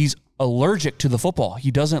 He's allergic to the football.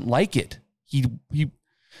 He doesn't like it.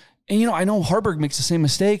 And I know Harburg makes the same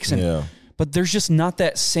mistakes, but there's just not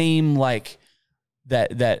that same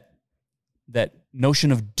that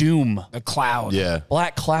notion of doom. A cloud. Yeah.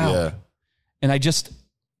 Black cloud. Yeah. And I just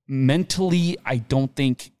mentally, I don't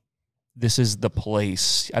think this is the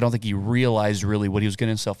place. I don't think he realized really what he was getting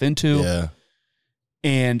himself into. Yeah.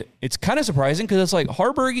 And it's kind of surprising because it's like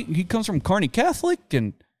Harburg, he comes from Kearney Catholic,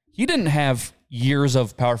 and he didn't have years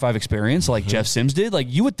of Power 5 experience like Jeff Sims did. Like,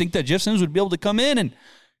 you would think that Jeff Sims would be able to come in and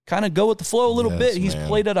kind of go with the flow a little bit. He's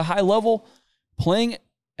played at a high level. Playing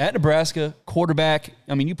at Nebraska, quarterback.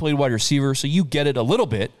 I mean, you played wide receiver, so you get it a little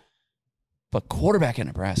bit. But quarterback at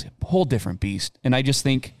Nebraska, whole different beast. And I just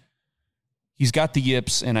think he's got the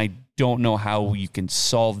yips, and I don't know how you can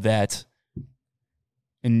solve that.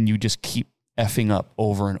 And you just keep effing up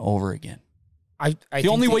over and over again. The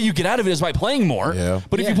only way you get out of it is by playing more. Yeah.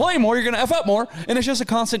 But if you play more, you're going to F up more, and it's just a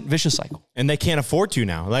constant vicious cycle. And they can't afford to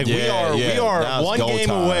now. Like we are one game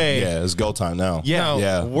away. Yeah, it's go time now.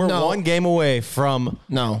 Yeah, we're one game away from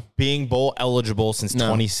being bowl eligible since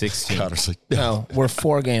 2016. No, we're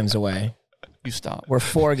 4 games away. You stop. We're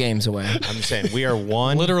 4 games away. I'm just saying we are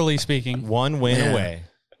literally speaking, 1 win away.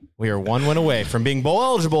 We are 1 win away from being bowl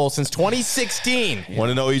eligible since 2016.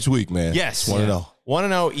 1-0 each week, man. Yes, 1-0.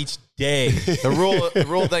 1-0 each day. The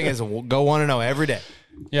rule thing is we'll go 1-0 every day.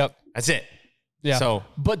 Yep, that's it. Yeah. So,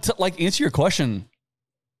 but to answer your question,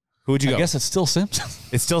 who would you go? I guess it's still Sims.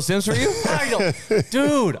 It's still Sims for you?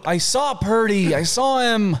 Dude, I saw Purdy. I saw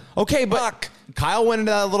him. Okay, but Kyle went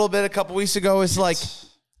into that a little bit a couple weeks ago. It's like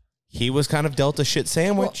he was kind of dealt a shit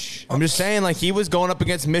sandwich. I'm just saying, like, he was going up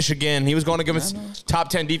against Michigan. He was going against top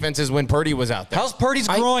 10 defenses when Purdy was out there. How's Purdy's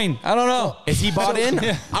groin? I don't know. Is he bought in?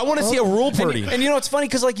 Yeah. I want to see a rule Purdy. And you know, it's funny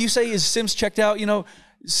because, like you say, is Sims checked out? You know,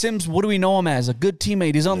 Sims, what do we know him as? A good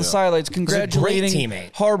teammate. He's on the sidelines congratulating He's a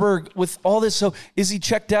great teammate. Harburg with all this. So is he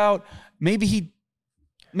checked out? Maybe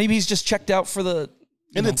he's just checked out for the...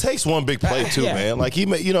 And it takes one big play too, man. Like he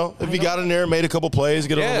may, if he got in there and made a couple plays,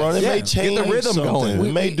 get on the run, it may change the rhythm something. going.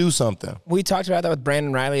 It may do something. We talked about that with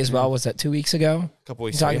Brandon Riley as well. Was that 2 weeks ago? A couple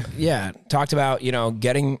weeks ago. Talked about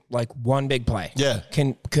getting like one big play. Yeah,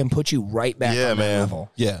 can put you right back on that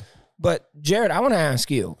level. Yeah. But Jared, I want to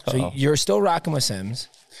ask you. So you're still rocking with Sims,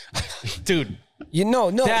 dude. No.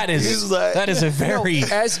 That is a very.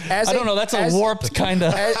 I don't know. That's a warped kind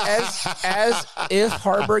of. As if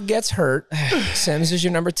Harburg gets hurt, Sims is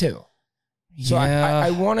your number 2. So I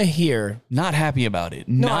want to hear. Not happy about it.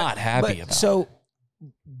 Not happy about it. So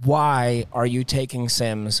why are you taking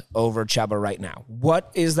Sims over Chuba right now?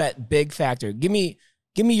 What is that big factor? Give me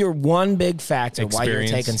your one big factor why you're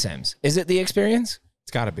taking Sims. Is it the experience?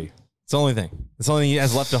 It's got to be. It's the only thing. It's the only thing he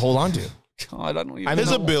has left to hold on to. God, I don't even his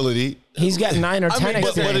know. Ability. He's got 9 or 10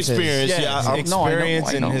 experiences. Experience, I know.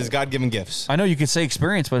 And his God-given gifts. I know you could say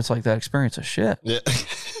experience, but it's like that experience is shit.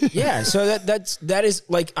 Yeah, so that is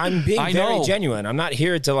like I'm being very genuine. I'm not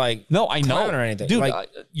here to like I know or anything. Dude, like,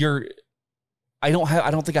 I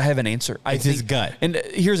don't think I have an answer. It's his gut. And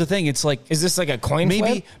here's the thing, it's like, is this like a coin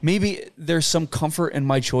flip? Maybe there's some comfort in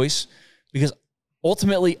my choice because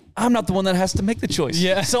ultimately, I'm not the one that has to make the choice.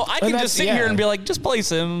 Yeah. So I can just sit here and be like, just play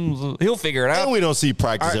Sims. He'll figure it out. And we don't see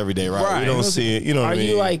practice every day, right? We don't see it. You know what I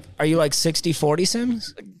mean? Are you like 60-40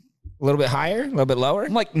 Sims? A little bit higher? A little bit lower?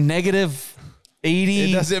 I'm like negative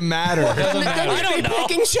 80. It doesn't matter. I don't know.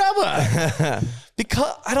 Picking Chuba.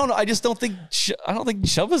 Because I don't know. I just don't think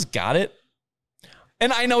Chuba's got it.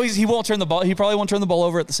 And I know he won't turn the ball. He probably won't turn the ball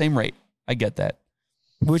over at the same rate. I get that.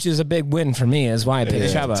 Which is a big win for me, is why I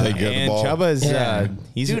picked Chuba. And Chuba's,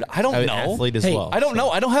 he's dude, I don't know. Athlete as well. I don't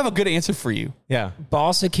know. I don't have a good answer for you. Yeah.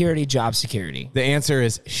 Ball security, job security. The answer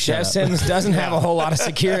is Jeff Sims doesn't have a whole lot of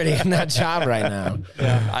security in that job right now.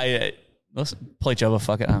 Yeah. Listen, play Chuba.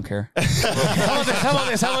 Fuck it. I don't care. How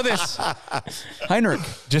about this? Heinrich,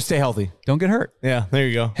 just stay healthy. Don't get hurt. Yeah. There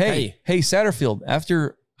you go. Hey, Satterfield,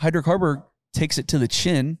 after Heinrich Harburg takes it to the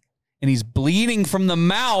chin, and he's bleeding from the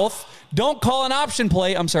mouth, don't call an option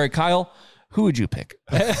play. I'm sorry, Kyle. Who would you pick?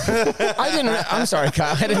 I'm sorry,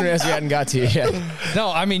 Kyle. I didn't realize we hadn't got to you yet. No,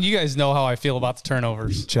 I mean, you guys know how I feel about the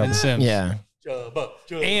turnovers in Sims. Yeah.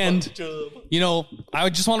 And, I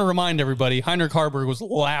just want to remind everybody, Heinrich Harburg was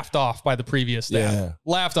laughed off by the previous staff. Yeah.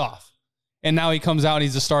 Laughed off. And now he comes out,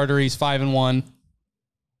 he's a starter, he's 5-1.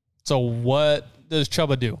 So what does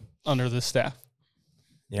Chuba do under this staff?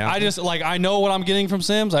 Yeah. I know what I'm getting from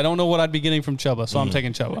Sims. I don't know what I'd be getting from Chuba, so I'm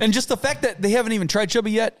taking Chuba. And just the fact that they haven't even tried Chuba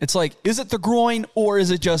yet, it's like, is it the groin or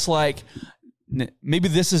is it just like, maybe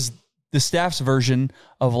this is the staff's version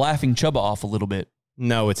of laughing Chuba off a little bit?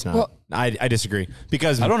 No, it's not. Well, I disagree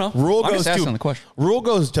because I don't know. Rule I'm goes just asking the question. Rule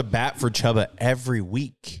goes to bat for Chuba every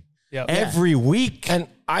week. Yep. Every week. And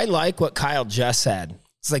I like what Kyle just said.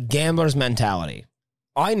 It's like gambler's mentality.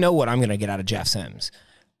 I know what I'm going to get out of Jeff Sims.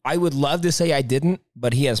 I would love to say I didn't,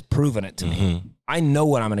 but he has proven it to me. I know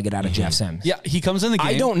what I'm going to get out of Jeff Sims. Yeah, he comes in the game.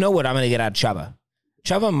 I don't know what I'm going to get out of Chuba.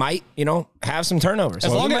 Chuba might, have some turnovers. He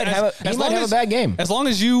might have a bad game. As long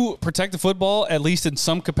as you protect the football, at least in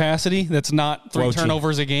some capacity, that's not 3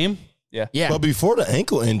 turnovers a game. Yeah. But before the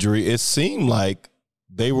ankle injury, it seemed like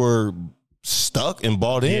they were stuck and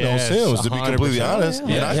bought in on Sims, to be completely honest.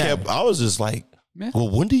 And I was just like, well,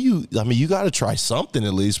 when do you got to try something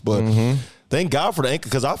at least. But Thank God for the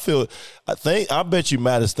ankle, because I bet you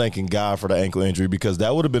Matt is thanking God for the ankle injury, because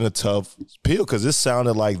that would have been a tough pill, because it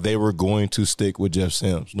sounded like they were going to stick with Jeff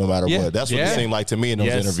Sims no matter what. That's what it seemed like to me in those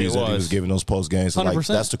interviews that he was giving those post games. So like,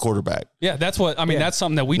 that's the quarterback. Yeah, that's what I mean. That's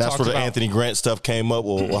something that we talked about. That's where the Anthony Grant stuff came up.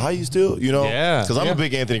 Well, how you still, Yeah, because I'm a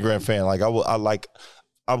big Anthony Grant fan. Like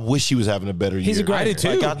I wish he was having a better year. He's a grinder. I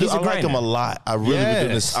do too. I like him a lot. I really do.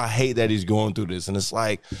 This. I hate that he's going through this. And it's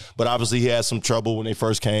like, but obviously he had some trouble when they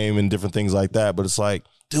first came and different things like that. But it's like,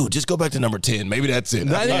 dude, just go back to number 10. Maybe that's it.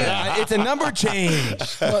 It's a number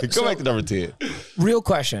change. Go back to number 10. Real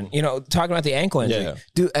question. Talking about the ankle injury. Yeah.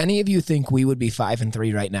 Do any of you think we would be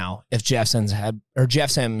 5-3 right now if Jeff Sims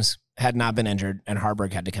had not been injured and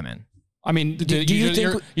Harburg had to come in? I mean, do you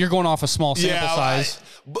think you're going off a small sample size?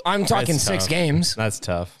 I'm talking 6 games. That's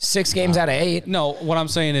tough. 6 games out of 8. No, what I'm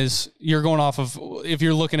saying is you're going off of, if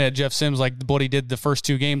you're looking at Jeff Sims, like what he did the first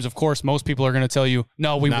 2 games, of course, most people are going to tell you,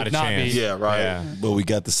 no, we would not be. Yeah, right. Yeah. But we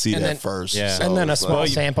got to see that first. Yeah. So and then a small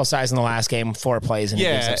sample size in the last game, 4 plays, and he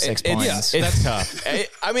gives up 6 points. It's tough.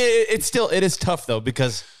 I mean, it is tough, though,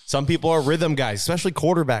 because some people are rhythm guys, especially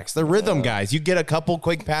quarterbacks. They're rhythm guys. You get a couple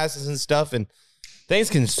quick passes and stuff, and things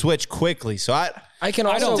can switch quickly. So I can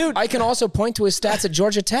also point to his stats at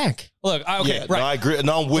Georgia Tech. Look, right. No, I agree.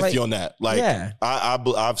 No, I'm with you on that. Like,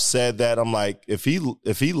 I've said that. I'm like, if he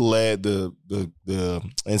led the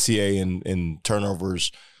NCAA in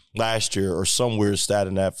turnovers last year or some weird stat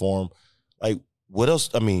in that form, like, what else?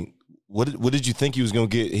 I mean, what did you think he was going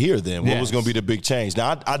to get here then? What was going to be the big change?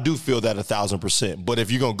 Now, I do feel that 1,000%. But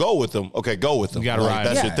if you're going to go with him, okay, go with him. You got to ride.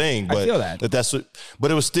 That's your thing. But I feel that.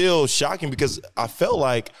 But it was still shocking, because I felt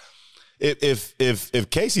like if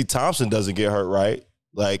Casey Thompson doesn't get hurt, right,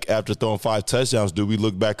 like after throwing 5 touchdowns, do we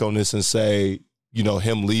look back on this and say,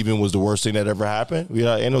 him leaving was the worst thing that ever happened?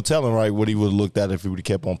 Ain't no telling, right, what he would have looked at if he would have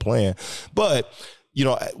kept on playing. But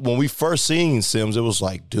when we first seen Sims, it was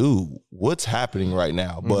like, dude, what's happening right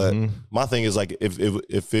now? But my thing is, like,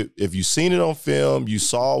 if you seen it on film, you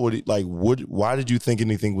saw why did you think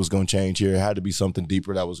anything was going to change here? It had to be something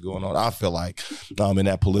deeper that was going on. I feel like in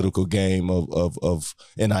that political game of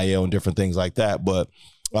NIL and different things like that. But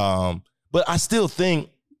I still think,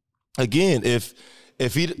 again, if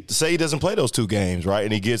he say he doesn't play those 2 games, right,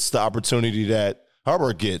 and he gets the opportunity that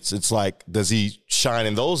Harburg gets, it's like, does he shine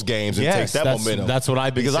in those games and take that momentum? That's what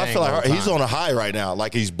I've been saying. Because I feel like he's on a high right now.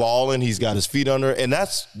 Like, he's balling, he's got his feet under, and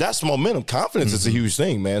that's momentum. Confidence is a huge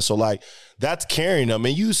thing, man. So, like, that's carrying him.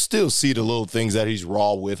 And you still see the little things that he's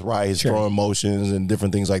raw with, right? His throwing motions and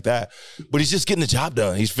different things like that. But he's just getting the job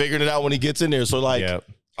done. He's figuring it out when he gets in there. So, like,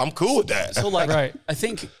 I'm cool with that. So, like, I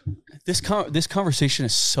think this conversation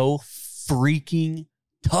is so freaking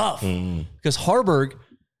tough because Harburg,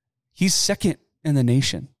 he's second in the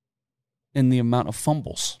nation in the amount of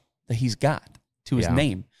fumbles that he's got to his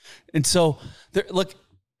name. And so, look,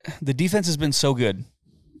 the defense has been so good,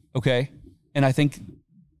 okay? And I think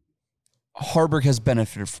Harburg has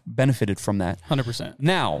benefited from that. 100%.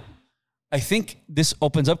 Now, I think this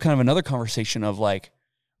opens up kind of another conversation of, like,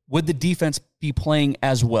 would the defense be playing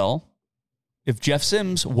as well if Jeff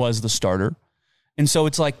Sims was the starter? And so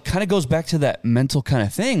it's like, kind of goes back to that mental kind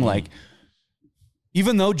of thing, like,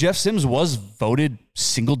 even though Jeff Sims was voted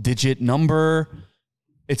single-digit number,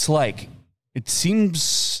 it's like, it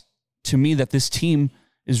seems to me that this team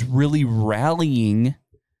is really rallying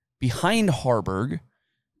behind Harburg,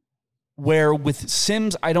 where with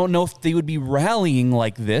Sims, I don't know if they would be rallying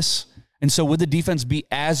like this. And so would the defense be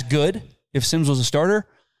as good if Sims was a starter?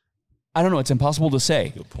 I don't know. It's impossible to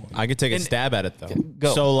say. Good point. I could take a stab at it, though.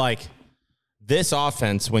 Go. So, like, this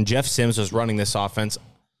offense, when Jeff Sims was running this offense,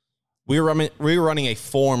 we were running a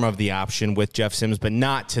form of the option with Jeff Sims, but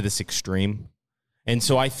not to this extreme. And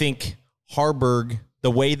so I think Harburg,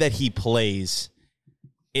 the way that he plays,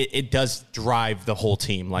 it does drive the whole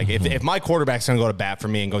team. Like, if my quarterback's going to go to bat for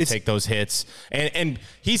me and take those hits, and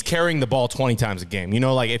he's carrying the ball 20 times a game,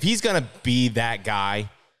 like, if he's going to be that guy,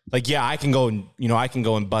 like, I can go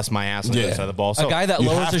and bust my ass on the other side of the ball. So a guy that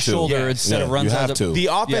lowers his shoulder instead of runs out. The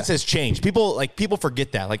offense has changed. People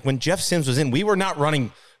forget that. Like, when Jeff Sims was in, we were not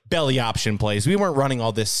running belly option plays. We weren't running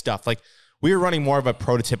all this stuff. Like, we were running more of a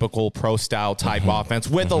prototypical pro-style type offense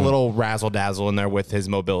with a little razzle-dazzle in there with his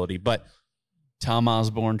mobility. But Tom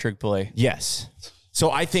Osborne trick play. Yes.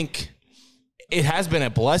 So I think it has been a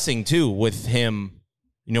blessing, too, with him,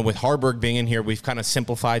 with Harburg being in here. We've kind of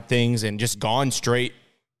simplified things and just gone straight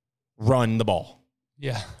run the ball.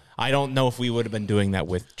 Yeah. I don't know if we would have been doing that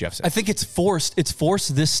with Jeff Sims. I think it's forced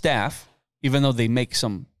this staff, even though they make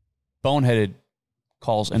some boneheaded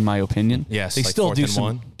calls, in my opinion. Yes, they like still do 4th and some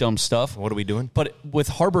 1. dumb stuff. What are we doing? But with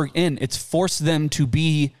Harburg in, it's forced them to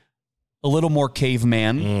be a little more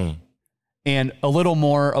caveman and a little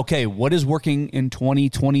more, okay, what is working in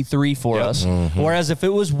 2023 for us? Whereas if it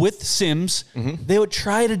was with Sims, they would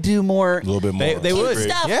try to do more. A little bit more. They would.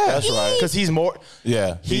 Stuff. Yeah, that's right. Because he's more.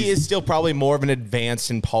 Yeah. He is still probably more of an advanced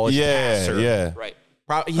and polished passer. Yeah. Right.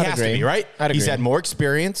 He has to be, right? He's had more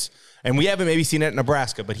experience, and we haven't maybe seen it in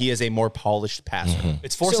Nebraska, but he is a more polished passer.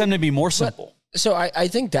 It's forced him to be more simple. So I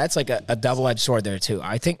think that's like a double-edged sword there, too.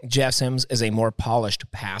 I think Jeff Sims is a more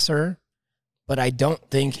polished passer, but I don't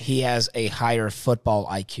think he has a higher football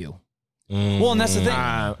IQ. Well, and that's the thing.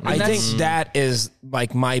 I think that is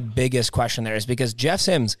like my biggest question there is because Jeff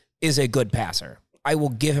Sims is a good passer. I will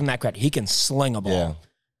give him that credit. He can sling a ball. Yeah.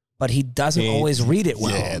 But he doesn't always read it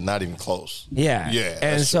well. Yeah, not even close. Yeah.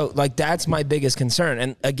 And so, like, that's my biggest concern.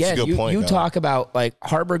 And again, you talk about, like,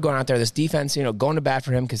 Harburg going out there, this defense, going to bat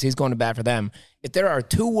for him because he's going to bat for them. If there are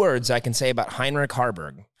two words I can say about Heinrich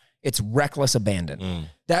Harburg, it's reckless abandon.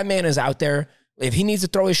 That man is out there. If he needs to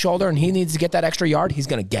throw his shoulder and he needs to get that extra yard, he's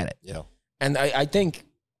going to get it. Yeah. And I think...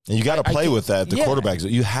 And you got to play with that, the quarterbacks.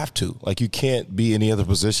 You have to. Like, you can't be any other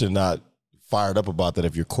position not fired up about that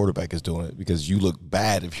if your quarterback is doing it because you look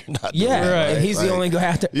bad if you're not doing it. Right. And he's the only guy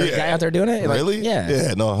out there doing it. Really? Like, yeah.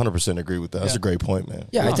 Yeah, no, 100% agree with that. That's a great point, man.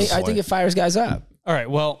 Yeah, I think it fires guys up. All right,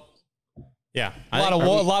 well... Yeah, a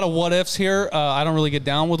lot of what ifs here. I don't really get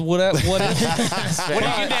down with what ifs. What do you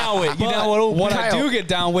get down with? What I do get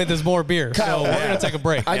down with is more beer. Kyle, so we're gonna take a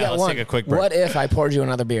break. I got one. Take a quick break. What if I poured you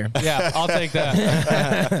another beer? Yeah, I'll take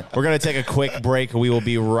that. We're gonna take a quick break. We will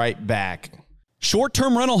be right back.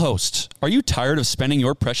 Short-term rental hosts, are you tired of spending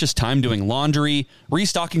your precious time doing laundry,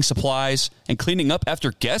 restocking supplies, and cleaning up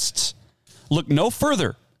after guests? Look no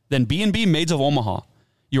further than B&B Maids of Omaha,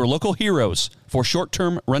 your local heroes for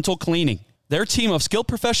short-term rental cleaning. Their team of skilled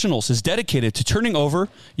professionals is dedicated to turning over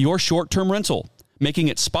your short-term rental, making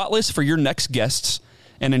it spotless for your next guests,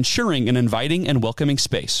 and ensuring an inviting and welcoming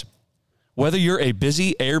space. Whether you're a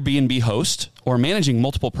busy Airbnb host or managing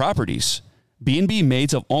multiple properties, B&B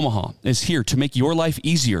Maids of Omaha is here to make your life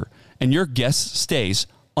easier and your guests' stays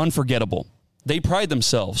unforgettable. They pride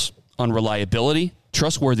themselves on reliability,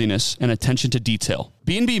 trustworthiness, and attention to detail.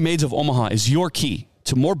 B&B Maids of Omaha is your key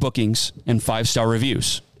to more bookings and 5-star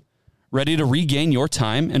reviews. Ready to regain your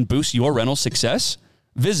time and boost your rental success?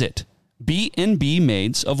 Visit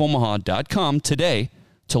bnbmaidsofomaha.com today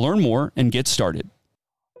to learn more and get started.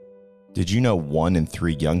 Did you know 1 in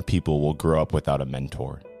 3 young people will grow up without a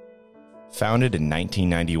mentor? Founded in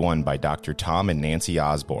 1991 by Dr. Tom and Nancy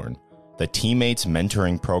Osborne, the Teammates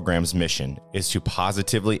Mentoring Program's mission is to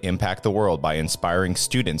positively impact the world by inspiring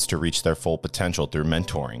students to reach their full potential through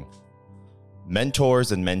mentoring.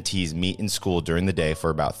 Mentors and mentees meet in school during the day for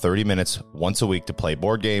about 30 minutes once a week to play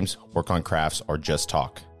board games, work on crafts, or just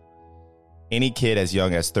talk. Any kid as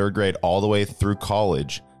young as 3rd grade all the way through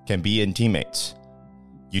college can be in Teammates.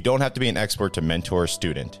 You don't have to be an expert to mentor a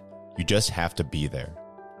student. You just have to be there.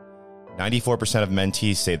 94% of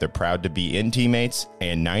mentees say they're proud to be in Teammates,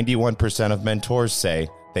 and 91% of mentors say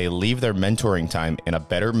they leave their mentoring time in a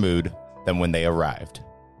better mood than when they arrived.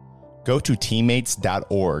 Go to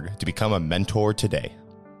teammates.org to become a mentor today.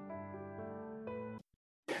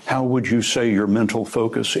 How would you say your mental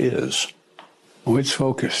focus is? Oh, it's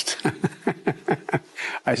focused.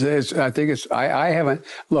 I haven't.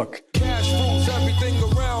 Look. Cash rules everything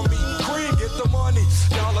around me. Green, get the money.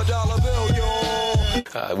 Dollar bill,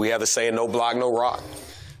 yo. We have the saying, no block, no rock.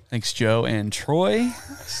 Thanks, Joe and Troy.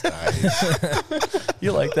 That's nice.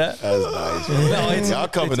 You like that? That's nice. Y'all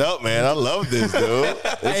coming up, man. I love this, dude.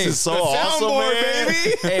 This is so awesome, man.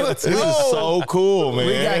 Baby. Hey, this is so cool, man.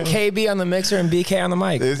 We got KB on the mixer and BK on the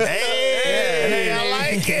mic. Hey, I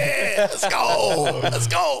like it. Let's go. Let's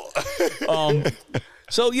go.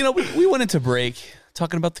 So, we went into break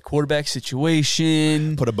talking about the quarterback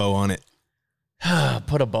situation. Put a bow on it.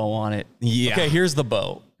 Put a bow on it. Yeah. Okay, here's the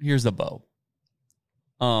bow.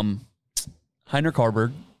 Heinrich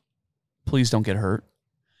Harburg, please don't get hurt.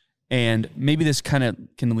 And maybe this kind of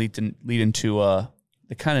can lead into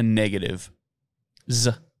the kind of negative.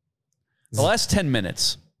 The last 10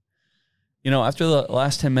 minutes, after the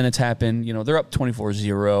last 10 minutes happen, they're up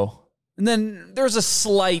 24-0. And then there's a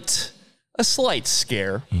slight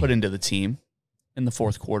scare put into the team in the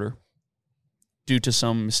fourth quarter due to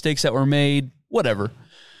some mistakes that were made, whatever.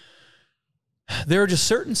 There are just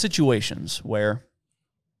certain situations where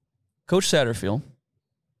Coach Satterfield,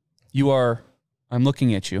 I'm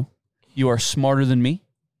looking at you. You are smarter than me.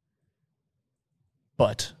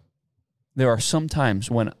 But there are some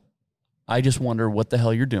times when I just wonder what the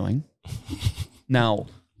hell you're doing. Now,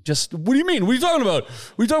 what do you mean? What are you talking about?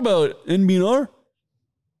 What are you talking about, NBNR?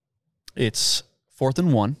 It's 4th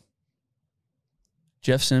and 1.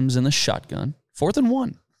 Jeff Sims in the shotgun. 4th and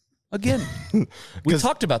 1. Again, we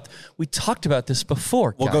talked about this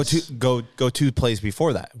before. Well, guys. go 2 plays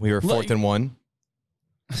before that. We were 4th and 1.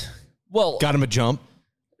 Well, got him a jump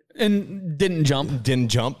and didn't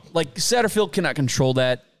jump. Like Satterfield cannot control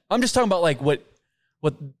that. I'm just talking about like what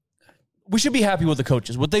we should be happy with the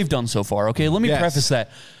coaches, what they've done so far. Okay, let me preface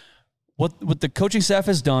that. What the coaching staff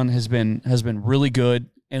has done has been really good.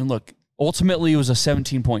 And look, ultimately it was a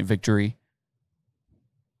 17-point victory.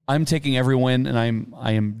 I'm taking every win, and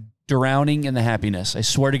I am drowning in the happiness. I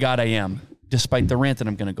swear to God I am, despite the rant that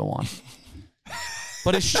I'm going to go on.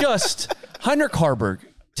 But it's just Heinrich Harburg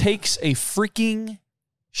takes a freaking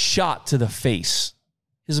shot to the face.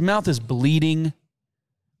 His mouth is bleeding.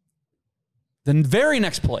 The very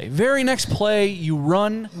next play, you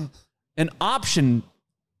run an option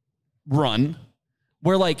run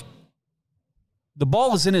where, like, the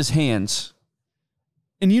ball is in his hands,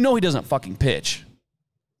 and you know he doesn't fucking pitch.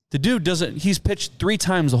 The dude doesn't, he's pitched 3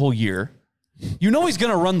 times the whole year. You know he's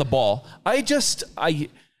going to run the ball.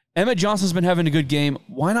 Emmett Johnson's been having a good game.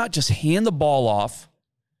 Why not just hand the ball off?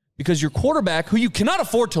 Because your quarterback, who you cannot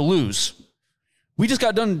afford to lose, we just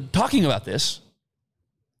got done talking about this.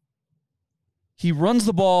 He runs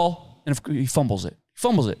the ball, and he fumbles it.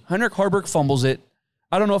 Heinrich Harburg fumbles it.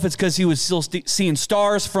 I don't know if it's because he was still seeing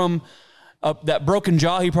stars from that broken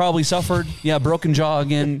jaw he probably suffered. Yeah, broken jaw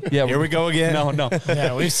again. Yeah, here we go again. No.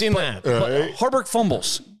 Yeah, we've seen that. But Harburg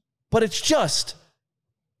fumbles, but it's just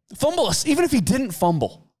fumble. Even if he didn't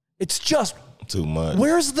fumble, it's just too much.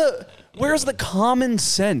 Where's the common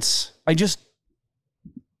sense? I don't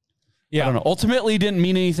know. Ultimately, it didn't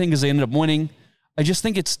mean anything because they ended up winning. I just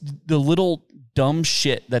think it's the little dumb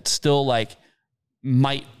shit that still like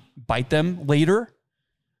might bite them later.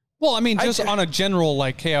 Well, I mean, just on a general,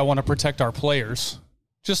 like, hey, I want to protect our players.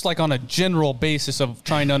 Just like on a general basis of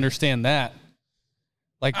trying to understand that.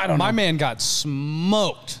 Like, my man got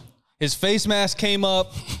smoked. His face mask came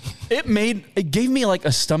up. It gave me like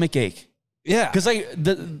a stomach ache. Yeah. Because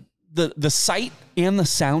the sight and the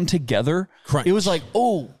sound together, Crunch. It was like,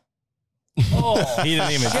 oh. He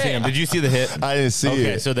didn't even see him. Did you see the hit? I didn't see it.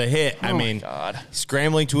 Okay, so the hit,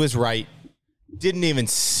 scrambling to his right, didn't even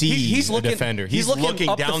see the defender. He's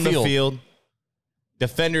looking down the field.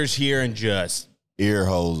 Defender's here and just ear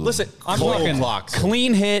holes. Listen, I'm talking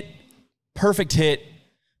clean hit, perfect hit,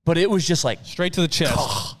 but it was just like straight to the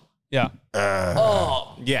chest. Yeah.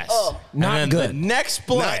 Yes. Not good. The next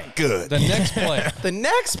play. Not good. The next play. The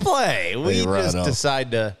next play. We just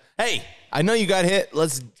decide to, hey, I know you got hit.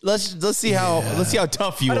 Let's see how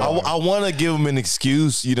tough you are. I want to give him an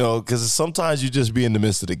excuse, because sometimes you just be in the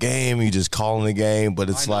midst of the game, you just calling the game, but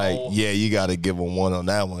it's like, you got to give him one on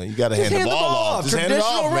that one. You got to hand the ball off. Just hand it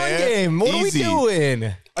off, run man. Game. What are we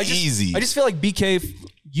doing? Easy. I just feel like BK,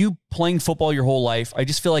 you playing football your whole life, I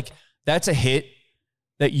just feel like that's a hit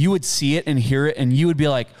that you would see it and hear it, and you would be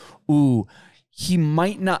like, ooh, he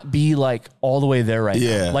might not be like all the way there right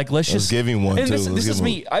now. Like, let's just give him one too. This is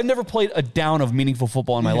me. I've never played a down of meaningful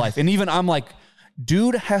football in my life. And even I'm like,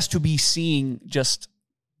 dude has to be seeing just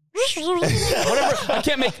whatever. I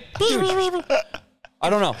can't make. I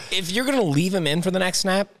don't know. If you're going to leave him in for the next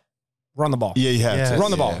snap, run the ball. Yeah, you have to. Run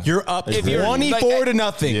the ball. Yeah. You're up 24 to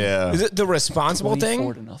nothing. Yeah. Is it the responsible thing?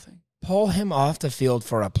 24 to nothing. Pull him off the field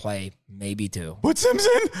for a play, maybe 2. Put Sims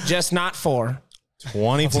in. Just not 4.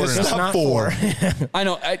 24 to Just nothing. not 4. I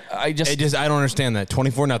know. I just I don't understand that.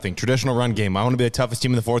 24-0. Traditional run game. I want to be the toughest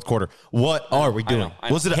team in the fourth quarter. What are we doing? I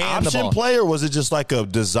know. Was it an Hand the option ball. play or was it just like a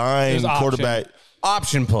design quarterback?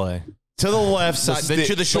 Option play. To the left side,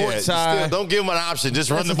 to the short side. Don't give him an option. Just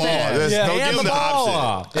run the ball. Hand Don't give him the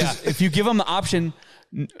option. Yeah. If you give him the option,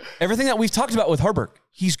 everything that we've talked about with Harburg,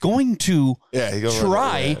 he's going to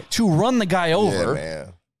try to run the guy over. Yeah,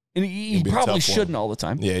 man. And he probably shouldn't all the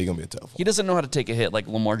time. Yeah, he's going to be a tough one. He doesn't know how to take a hit like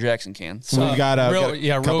Lamar Jackson can. So we got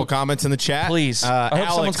a couple comments in the chat. Please. I hope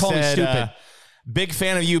Alex someone's calling me said, stupid. Big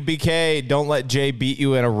fan of you, BK. Don't let Jay beat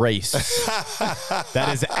you in a race. That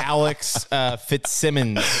is Alex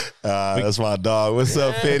Fitzsimmons. That's my dog. What's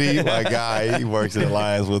up, Fitty? My guy. He works in the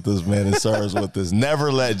Lions with us, man, and serves with us.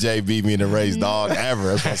 Never let Jay beat me in a race, dog,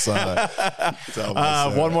 ever. That's my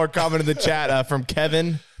son. One more comment in the chat from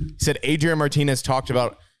Kevin. He said, Adrian Martinez talked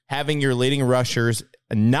about having your leading rushers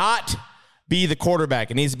not be the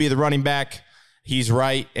quarterback. It needs to be the running back. He's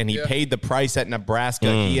right, and he paid the price at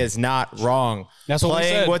Nebraska. He is not wrong. That's what we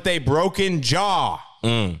Playing said. with a broken jaw.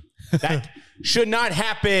 That should not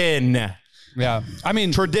happen. Yeah. I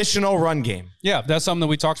mean, Traditional run game. yeah, that's something that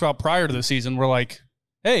we talked about prior to the season. We're like,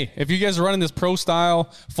 hey, if you guys are running this pro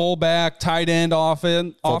style, fullback, tight end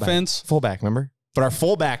offense. Fullback, remember? But our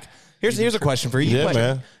fullback, here's a question for you. Yeah,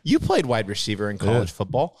 man. You played wide receiver in college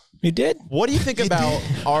football. You did? What do you think about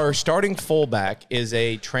our starting fullback is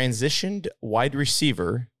a transitioned wide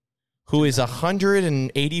receiver who is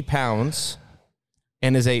 180 pounds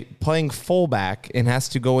and is playing fullback and has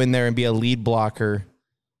to go in there and be a lead blocker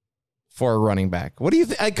for a running back? What do you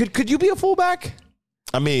think? Could you be a fullback?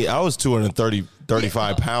 I mean, I was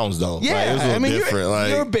 35 pounds though. Yeah, like, it was a little different.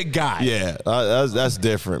 You're a big guy. Yeah, that's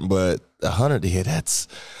different. But 100, that's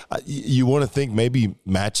you want to think maybe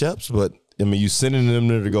matchups, but I mean, you sending them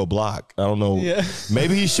there to go block. I don't know. Yeah.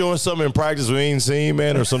 Maybe he's showing something in practice we ain't seen,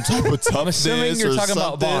 man, or some type of toughness. I'm assuming you're talking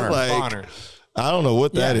about Bonner. Bonner. I don't know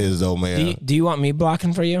what that is, though, man. Do you want me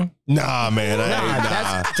blocking for you? Nah, man.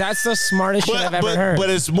 That's the smartest shit I've ever heard. But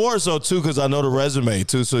it's more so, too, because I know the resume,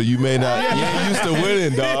 too, so you may not. You ain't used to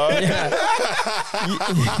winning, dog.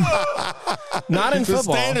 Not in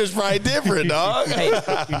football. The standard's probably different, dog. Hey,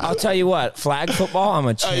 I'll tell you what. Flag football, I'm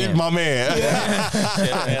a champ. My man.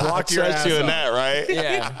 Block your ass in that, right?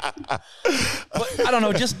 Yeah. But I don't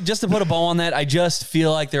know. Just to put a bow on that, I just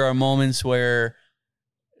feel like there are moments where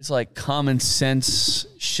it's like common sense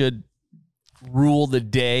should rule the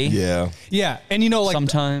day. Yeah. And like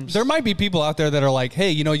sometimes there might be people out there that are like, hey,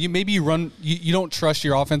 you don't trust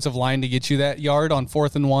your offensive line to get you that yard on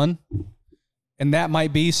 4th and 1. And that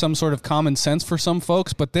might be some sort of common sense for some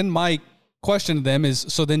folks. But then my question to them is,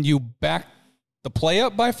 so then you back the play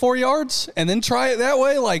up by 4 yards and then try it that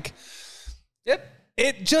way? Like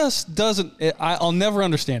it just doesn't, I'll never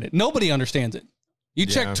understand it. Nobody understands it. You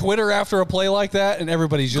check Twitter after a play like that, and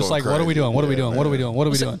everybody's just like, crazy. What are we doing? What are we doing? What are we doing? What are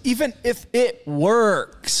we doing? Even if it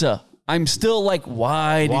works, I'm still like,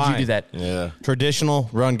 why did you do that? Yeah. Traditional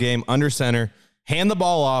run game, under center, hand the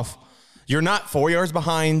ball off. You're not 4 yards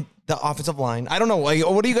behind the offensive line. I don't know. Like,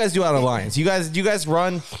 what do you guys do out of lines? Do you guys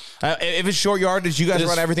run? If it's short yardage, you guys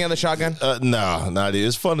run everything on the shotgun? No, not it.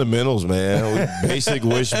 It's fundamentals, man. Basic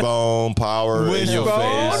wishbone, power in your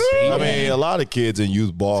face. I mean, a lot of kids in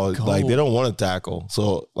youth ball, like, they don't want to tackle.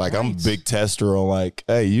 So, like, I'm a big tester on, like,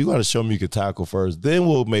 hey, you got to show me you can tackle first. Then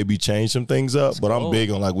we'll maybe change some things up. But I'm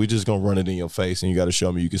big on, like, we just going to run it in your face, and you got to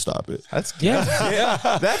show me you can stop it. That's yeah.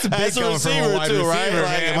 That's big. That's a receiver, too, right?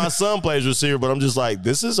 Like, my son plays receiver, but I'm just like,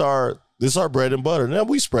 this is our bread and butter. Now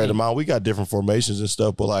we spread them out. We got different formations and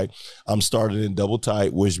stuff, but like I'm starting in double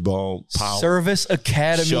tight, wishbone, power. Service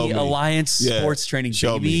Academy Alliance Sports Training,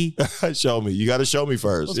 show baby. Me. Show me. You got to show me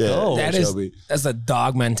first. Let's go. That's a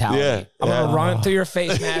dog mentality. Yeah. I'm gonna run it through your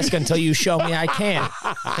face mask until you show me I can.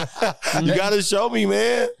 You got to show me,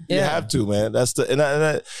 man. Yeah. You have to, man. That's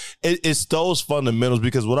it's those fundamentals,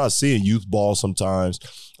 because what I see in youth ball sometimes,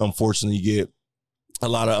 unfortunately, you get a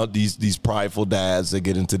lot of these prideful dads that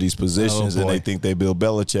get into these positions and they think they Bill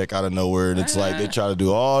Belichick out of nowhere. And it's like they try to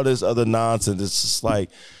do all this other nonsense. It's just like,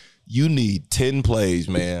 you need 10 plays,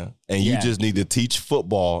 man. And you just need to teach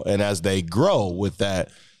football. And as they grow with that,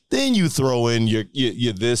 then you throw in your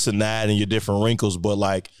this and that and your different wrinkles. But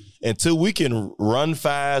like, until we can run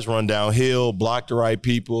fast, run downhill, block the right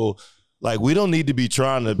people, like, we don't need to be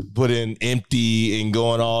trying to put in empty and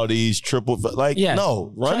going all these triple. Like,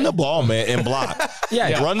 no, run the ball, man, and block.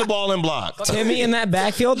 Run the ball and block. Timmy in that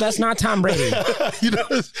backfield, that's not Tom Brady.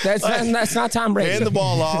 That's not Tom Brady. Hand the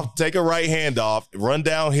ball off, take a right hand off, run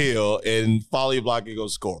downhill, and follow your block and go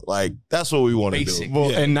score. Like, that's what we want to do.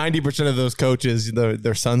 Well, and 90% of those coaches,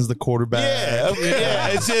 their son's the quarterback. Yeah.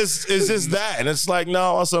 It's just that, and it's like,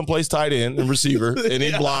 no, my son plays tight end and receiver, and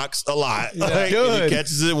he blocks a lot. Like, and he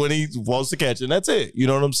catches it when he wants to catch it, and that's it. You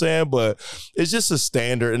know what I'm saying? But it's just a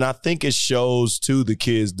standard, and I think it shows to the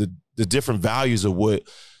kids the different values of what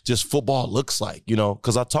just football looks like,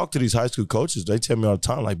 because I talk to these high school coaches. They tell me all the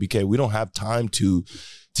time, like, BK, we don't have time to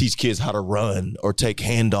teach kids how to run or take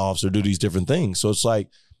handoffs or do these different things. So it's like,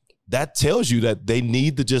 that tells you that they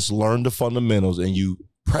need to just learn the fundamentals, and you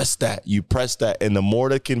press that, and the more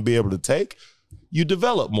they can be able to take, you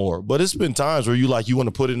develop more. But it's been times where you want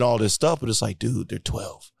to put in all this stuff, but it's like, dude, they're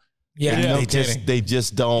 12. Yeah, they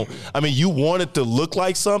just don't. I mean, you want it to look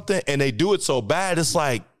like something, and they do it so bad. It's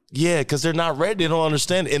like, because they're not ready. They don't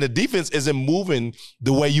understand. And the defense isn't moving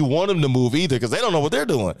the way you want them to move either, because they don't know what they're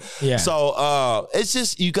doing. Yeah. So it's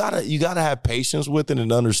just, you gotta have patience with it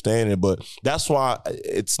and understand it. But that's why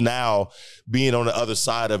it's now being on the other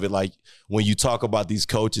side of it. Like, when you talk about these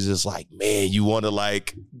coaches, it's like, man, you want to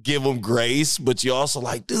like give them grace, but you also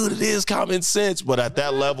like, dude, it is common sense. But at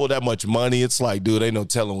that level, that much money, it's like, dude, ain't no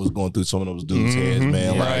telling what's going through some of those dudes' heads,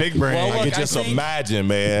 man. Yeah. Like, big brain. Well, I can just imagine,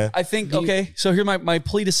 man. I think, okay, so here my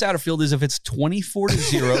plea to Satterfield is, if it's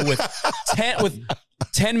 24-0 with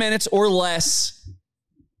 10 minutes or less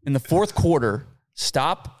in the fourth quarter,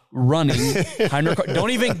 stop running.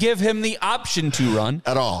 Don't even give him the option to run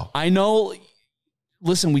at all. I know.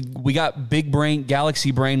 listen, we got big brain,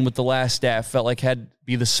 galaxy brain with the last staff. Felt like had to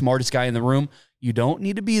be the smartest guy in the room. You don't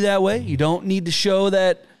need to be that way. You don't need to show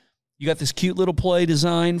that you got this cute little play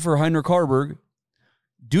design for Heinrich Harburg.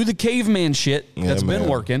 Do the caveman shit that's been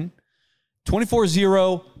working.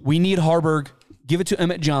 24-0, we need Harburg. Give it to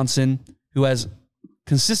Emmett Johnson, who has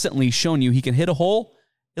consistently shown you he can hit a hole.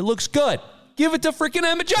 It looks good. Give it to freaking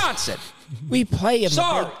Emmett Johnson. We play in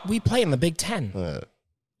the Big Ten.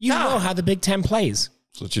 You know how the Big Ten plays.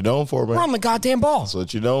 That's what you're known for, man. We're on the goddamn ball. That's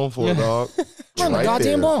what you're known for, dog. We're on the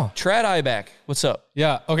goddamn ball. Trad Iback, what's up?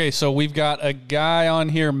 Yeah, okay, so we've got a guy on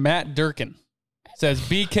here, Matt Durkin. Says,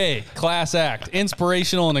 BK, class act,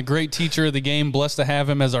 inspirational and a great teacher of the game. Blessed to have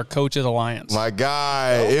him as our coach at Alliance. My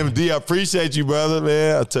guy, MD, I appreciate you, brother,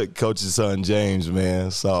 man. I took coach's son, James,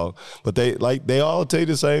 man. So, but they all tell you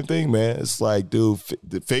the same thing, man. It's like, dude,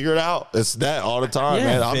 figure it out. It's that all the time,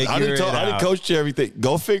 man. I didn't coach you everything.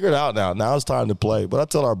 Go figure it out now. Now it's time to play. But I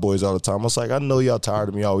tell our boys all the time, I was like, I know y'all tired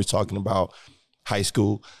of me always talking about high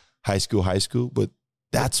school, but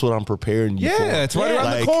that's what I'm preparing you for. Yeah, it's right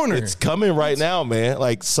around the corner. It's coming right now, man.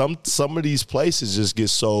 Like some of these places just get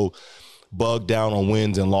so bugged down on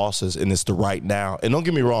wins and losses, and it's the right now. And don't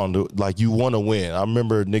get me wrong, like you want to win. I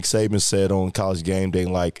remember Nick Saban said on College Game Day,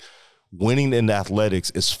 like winning in athletics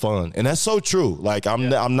is fun, and that's so true. Like I'm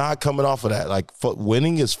not coming off of that. Like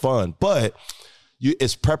winning is fun, but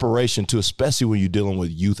it's preparation too, especially when you're dealing with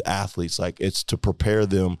youth athletes. Like it's to prepare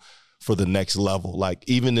them for the next level, like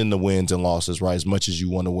even in the wins and losses, right? As much as you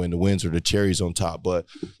want to win, the wins are the cherries on top, but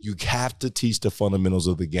you have to teach the fundamentals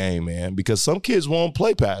of the game, man, because some kids won't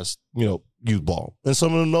play past, youth ball, and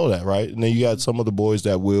some of them know that, right? And then you got some of the boys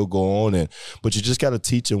that will go on, but you just got to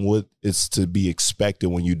teach them what is to be expected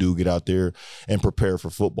when you do get out there and prepare for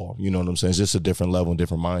football. You know what I'm saying? It's just a different level and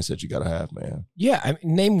different mindset you got to have, man. Yeah, I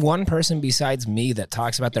mean, name one person besides me that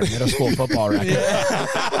talks about their middle school football record.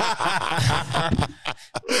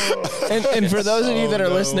 And for those of you that are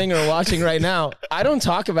listening or watching right now, I don't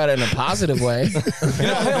talk about it in a positive way. Hey,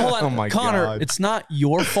 hold on. Oh my Connor, God. It's not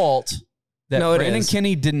your fault that Brandon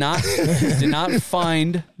Kinnie did not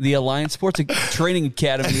find the Alliance Sports Training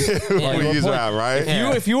Academy. Right?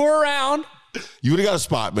 If you were around, you would have got a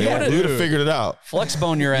spot, man. You would have figured it out.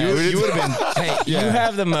 Flexbone your ass. You would have been. Hey, you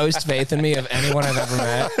have the most faith in me of anyone I've ever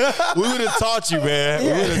met. We would have taught you, man.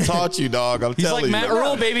 We would have taught you, dog. I'm He's telling like you. Matt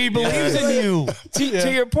Earl, baby. He believes in you.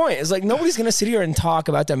 To your point, it's like nobody's going to sit here and talk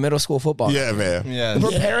about that middle school football. Yeah, man. Yeah.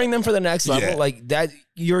 Preparing them for the next level, like that.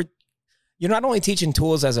 You're not only teaching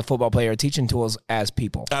tools as a football player, you're teaching tools as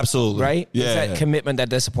people. Absolutely. Right? Yeah. It's that commitment, that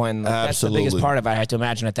discipline. That's the biggest part of it, I have to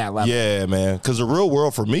imagine, at that level. Yeah, man. Because the real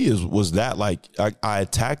world for me was that, like, I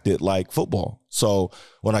attacked it like football. So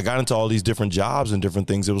when I got into all these different jobs and different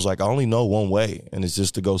things, it was like I only know one way, and it's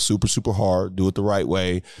just to go super, super hard, do it the right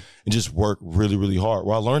way, and just work really, really hard.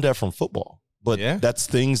 Well, I learned that from football. But that's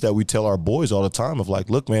things that we tell our boys all the time of like,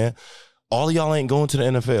 look, man, all of y'all ain't going to the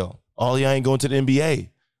NFL. All of y'all ain't going to the NBA.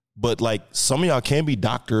 But like some of y'all can be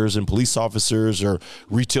doctors and police officers or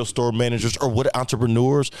retail store managers or what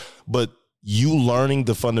entrepreneurs, but you learning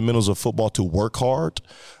the fundamentals of football to work hard,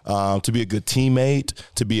 to be a good teammate,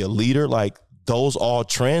 to be a leader, like those all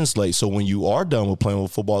translate. So when you are done with playing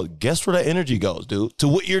with football, guess where that energy goes, dude? To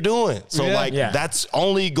what you're doing. So that's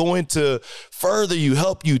only going to further you,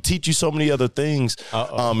 help you, teach you so many other things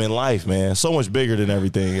in life, man. So much bigger than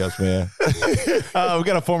everything else, man. We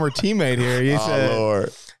got a former teammate here.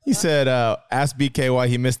 Lord. He said, ask BK why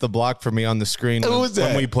he missed the block for me on the screen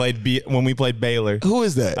when we played Baylor. Who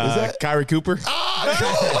is that? Is that Kyrie Cooper?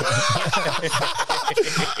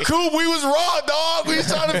 Coop, we was raw, dog. We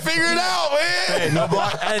was trying to figure it out, man.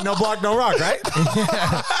 Hey, no block, no rock, right?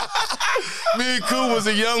 Me and Coop was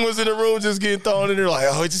the young ones in the room just getting thrown in there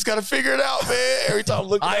like, we just got to figure it out, man. Every time I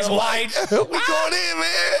look eyes wide. We going in,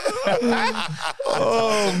 man.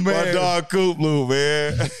 Oh, man. My dog Coop Lou,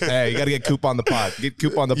 man. Hey, you got to get Coop on the pod. Get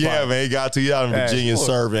Coop on the pod. Yeah, man. You got to. You out in Virginia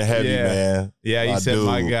serving heavy, man. Yeah, he said, dude.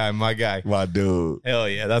 my guy. My dude. Hell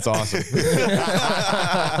yeah, that's awesome.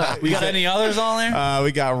 We got any others on there?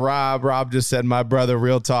 We got Rob. Rob just said, my brother,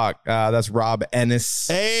 real talk. That's Rob Ennis.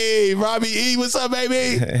 Hey, Robbie E, what's up,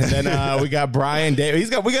 baby? And then we got Brian Davis.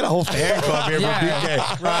 We got a whole fan club here for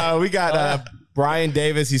BK. We got Brian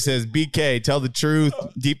Davis. He says, BK, tell the truth.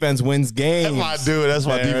 Defense wins games. That's my dude. That's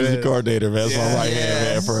my defensive coordinator, man. That's my right hand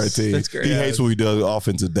man for our team. That's great. He hates when we do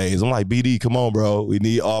offensive days. I'm like, BD, come on, bro. We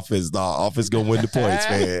need offense, dog. Offense gonna win the points,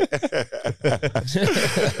 man.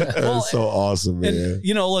 That's so awesome, man. And,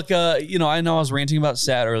 look, I know I was ranting about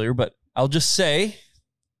Sat earlier, but I'll just say,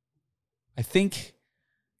 I think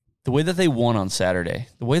the way that they won on Saturday,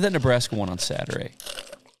 the way that Nebraska won on Saturday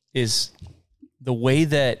is the way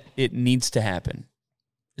that it needs to happen.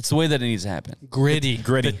 It's the way that it needs to happen. Gritty.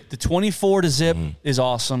 The 24 to zip is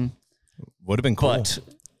awesome. Would have been cool.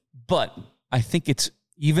 But I think it's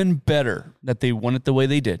even better that they won it the way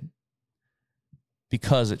they did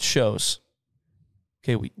because it shows,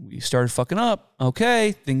 okay, we started fucking up.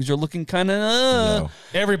 Okay, things are looking kind of...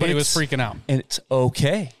 Everybody was freaking out. And it's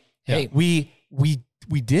okay. Hey, we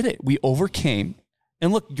did it. We overcame.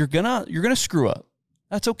 And look, you're gonna screw up.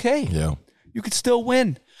 That's okay. Yeah. You could still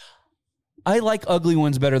win. I like ugly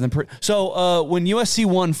wins better than pretty. So when USC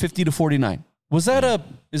won 50-49, is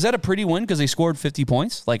that a pretty win because they scored 50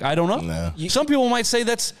 points? Like, I don't know. No. Some people might say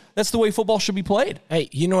that's the way football should be played. Hey,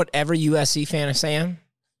 you know what every USC fan is saying?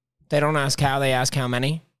 They don't ask how, they ask how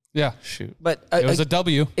many. Yeah, shoot. But it was a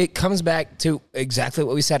W. It comes back to exactly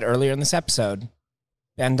what we said earlier in this episode.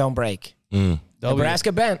 Bend, don't break.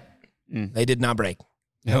 Nebraska bent. They did not break.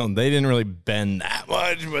 No, they didn't really bend that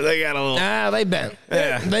much, but they got a little. They bent.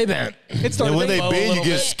 Yeah. They bent. And when they bend, you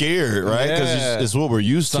get scared, right? Because it's what we're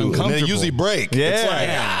used to. And they usually break.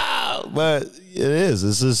 Yeah. It's like, but it is.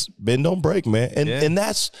 It's just bend, don't break, man. And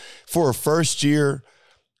that's for a first year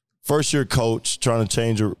coach trying to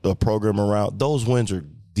change a program around. Those wins are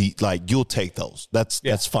deep. Like, you'll take those.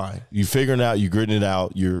 That's fine. You figuring it out. You gritting it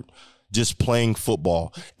out. You're just playing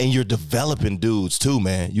football, and you're developing dudes too,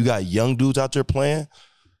 man. You got young dudes out there playing.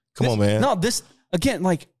 Come on, man. No, this again.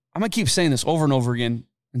 Like, I'm gonna keep saying this over and over again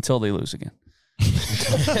until they lose again.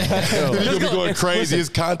 You're gonna be going crazy. His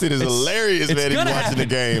content is hilarious, man. If you're watching the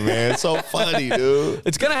game, man. It's so funny, dude.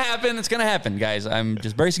 It's gonna happen. It's gonna happen, guys. I'm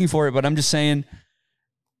just bracing for it, but I'm just saying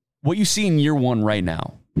what you see in year one right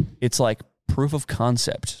now. It's like proof of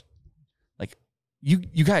concept. Like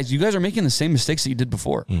you guys are making the same mistakes that you did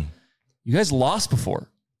before. You guys lost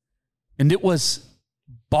before, and it was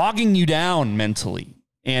bogging you down mentally.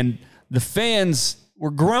 And the fans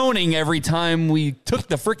were groaning every time we took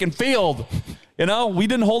the freaking field. You know, we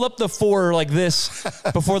didn't hold up the 4 like this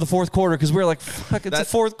before the fourth quarter because we were like, fuck, it's the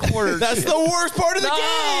fourth quarter. That's the worst part of the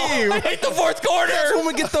game. I hate the fourth quarter. That's when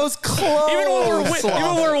we get those close. Even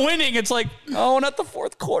when we're winning, it's like, oh, not the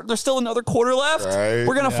fourth quarter. There's still another quarter left. Right.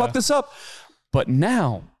 We're going to fuck this up. But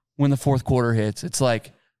now, when the fourth quarter hits, it's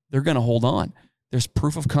like, they're going to hold on. There's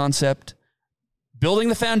proof of concept, building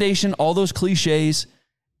the foundation, all those cliches.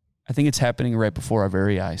 I think it's happening right before our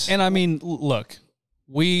very eyes. And I mean, look,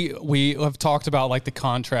 we have talked about like the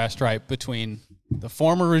contrast, right, between the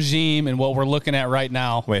former regime and what we're looking at right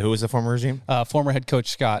now. Wait, who was the former regime? Former head coach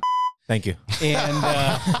Scott. Thank you.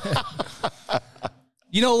 And,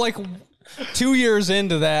 you know, like 2 years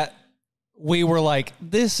into that, we were like,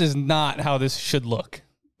 this is not how this should look.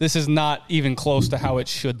 This is not even close to how it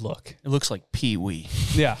should look. It looks like Pee-wee.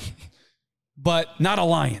 Yeah. But not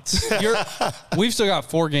Alliance. We've still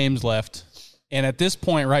got 4 games left. And at this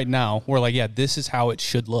point right now, we're like, yeah, this is how it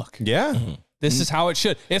should look. Yeah. This is how it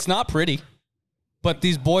should. It's not pretty. But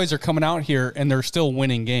these boys are coming out here and they're still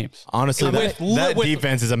winning games. Honestly, that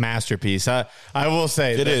defense is a masterpiece. I will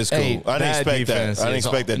say it is cool. I didn't expect that. I didn't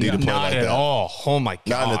expect that D to play like that. Not at all. Oh my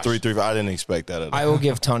god. Not in the 3-3. I didn't expect that at all. I will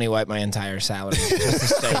give Tony White my entire salary just to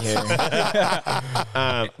stay here.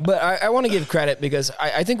 But I want to give credit because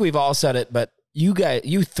I think we've all said it, but you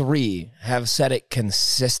three have said it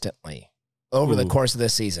consistently over the course of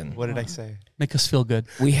this season. What did I say? Make us feel good.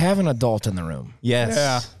 We have an adult in the room. Yes.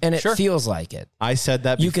 Yeah. And it feels like it. I said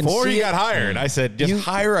that before you got hired. I said, just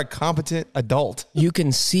hire a competent adult. You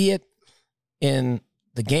can see it in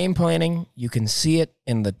the game planning. You can see it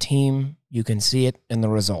in the team. You can see it in the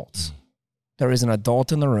results. There is an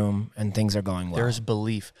adult in the room and things are going well. There's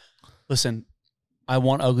belief. Listen, I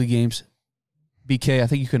want ugly games. BK, I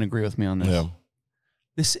think you can agree with me on this. Yeah.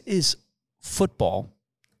 This is football,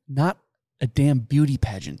 not a damn beauty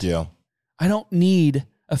pageant. Yeah. I don't need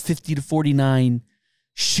a 50-49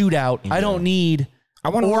 shootout. Yeah. I don't need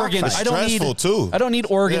Oregon. It's stressful too. I don't need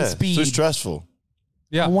Oregon speed. It's stressful.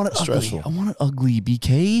 Yeah. I want it ugly. I want it ugly,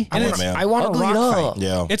 BK. I want ugly a rock up. fight.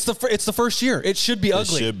 Yeah. It's the first year. It should be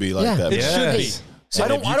ugly. It should be like that. It should be. So I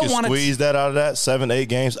don't want to squeeze that out of that 7-8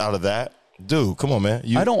 games out of that. Dude, come on, man.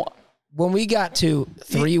 When we got to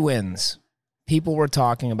 3 wins, people were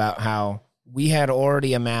talking about how we had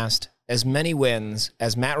already amassed as many wins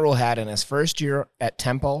as Matt Rule had in his first year at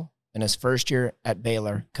Temple and his first year at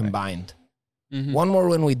Baylor combined. Mm-hmm. One more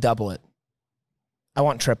win, we double it. I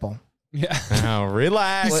want triple. Yeah. Now,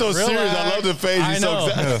 relax. He's so serious. I love the face. He's so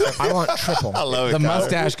excited. I want triple. I love it. The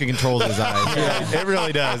mustache controls his eyes. Yeah, it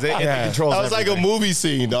really does. It controls That was everything. Like a movie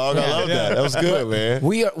scene, dog. I love that. That was good, man.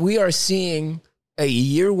 We are seeing a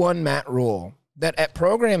year one Matt Rule that at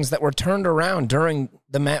programs that were turned around during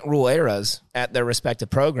the Matt Rule eras at their respective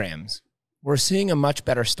programs, we're seeing a much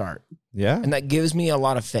better start. Yeah. And that gives me a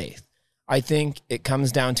lot of faith. I think it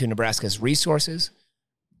comes down to Nebraska's resources,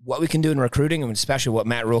 what we can do in recruiting, and especially what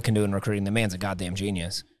Matt Rule can do in recruiting. The man's a goddamn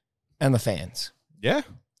genius. And the fans. Yeah.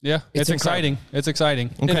 Yeah. It's exciting. It's exciting.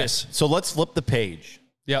 Okay. It is. So let's flip the page.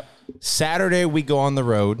 Yep. Saturday, we go on the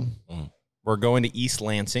road. We're going to East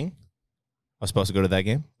Lansing. I was supposed to go to that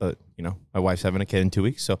game, but, my wife's having a kid in 2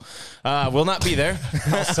 weeks, so we'll not be there.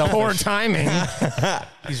 Poor timing.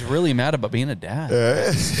 He's really mad about being a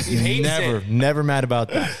dad. He hates never mad about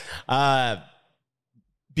that.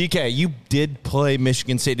 BK, you did play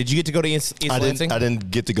Michigan State. Did you get to go to East Lansing? I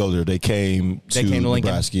didn't get to go there. They came to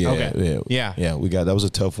Nebraska. Yeah. We got that was a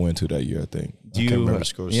tough win too that year. I think. Do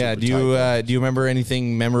you remember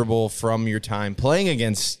anything memorable from your time playing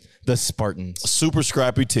against the Spartans? Super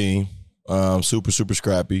scrappy team. Super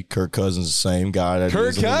scrappy. Kirk Cousins, the same guy.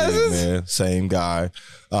 Kirk Cousins? Man, same guy.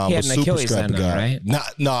 He had an Achilles tendon, right?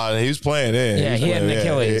 No, he was playing in. Yeah, he had an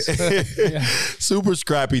Achilles. Super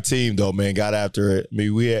scrappy team though, man. Got after it. I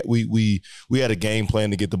mean, we had a game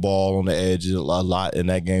plan to get the ball on the edge a lot in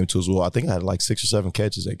that game too as well. I think I had like 6 or 7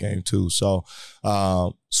 catches that game too. So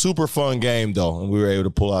super fun game though, and we were able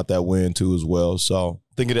to pull out that win too as well. So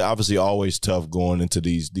I think it obviously always tough going into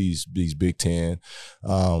these Big Ten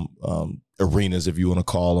arenas, if you want to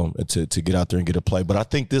call them, to get out there and get a play. But I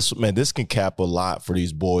think this can cap a lot for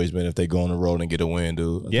these boys, man, if they go on the road and get a win,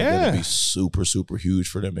 dude. I think that'd be super, super huge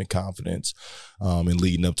for them in confidence and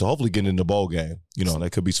leading up to hopefully getting in the bowl game.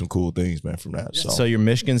 That could be some cool things, man, from that. So your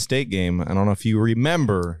Michigan State game, I don't know if you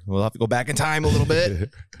remember. We'll have to go back in time a little bit,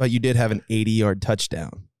 but you did have an 80-yard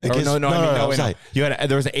touchdown. No, there was an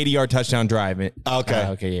 80-yard touchdown drive. Okay.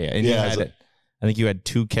 Okay, yeah. And you had, I think you had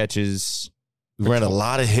 2 catches. We ran a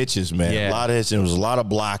lot of hitches, man. Yeah. A lot of hitches. There was a lot of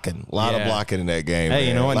blocking. A lot of blocking in that game. Hey, man.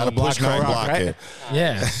 you know what? A lot of push crack blocking. Right?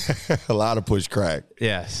 Yeah. A lot of push crack.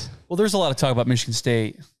 Yes. Well, there's a lot of talk about Michigan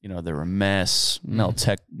State. They were a mess. Mel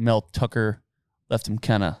Tucker left him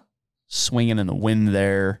kind of swinging in the wind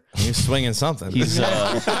there. He was swinging something. He's Hold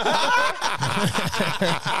on.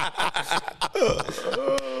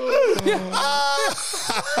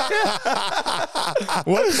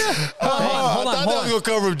 I thought that was going to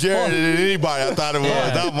come from Jared and anybody. I thought it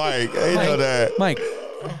was. Not Mike. I know that. Mike,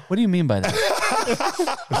 what do you mean by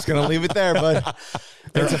that? Just going to leave it there, bud.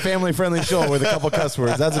 It's a family-friendly show with a couple cuss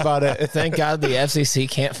words. That's about it. Thank God the FCC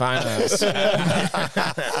can't find us.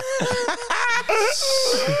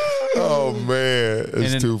 Oh, man.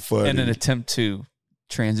 It's too funny. In an attempt to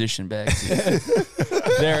transition back to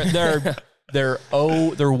they're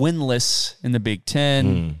winless in the Big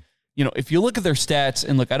Ten. If you look at their stats,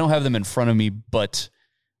 and look, I don't have them in front of me, but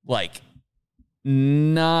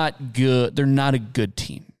not good. They're not a good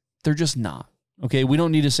team. They're just not. Okay, we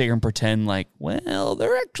don't need to sit here and pretend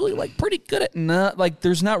they're actually pretty good at not.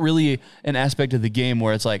 There's not really an aspect of the game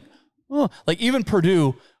where it's even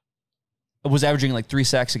Purdue was averaging 3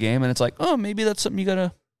 sacks a game, and it's maybe that's something you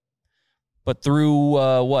gotta. But through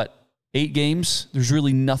 8 games, there's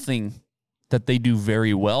really nothing that they do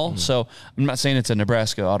very well. So I'm not saying it's a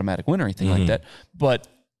Nebraska automatic win or anything like that. But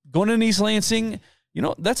going to East Lansing,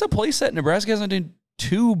 that's a place that Nebraska hasn't done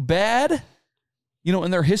too bad.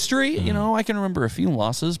 In their history, I can remember a few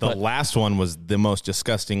losses. The last one was the most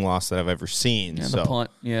disgusting loss that I've ever seen. Yeah, the punt,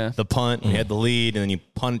 The punt, we had the lead, and then you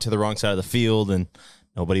punt it to the wrong side of the field, and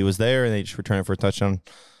nobody was there, and they just returned it for a touchdown.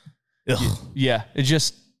 Ugh. Yeah, it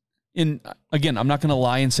just... Again, I'm not going to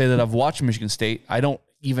lie and say that I've watched Michigan State. I don't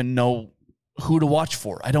even know who to watch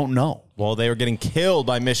for. I don't know. Well, they were getting killed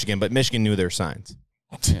by Michigan, but Michigan knew their signs.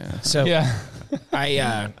 Yeah. So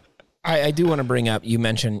I do want to bring up, you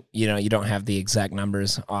mentioned, you don't have the exact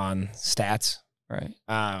numbers on stats. Right.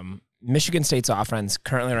 Michigan State's offense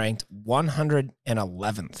currently ranked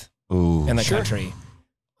 111th in the country.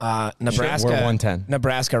 Nebraska, we're 110.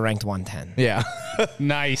 Nebraska ranked 110. Yeah.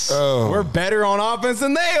 Nice. We're better on offense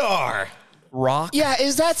than they are. Yeah,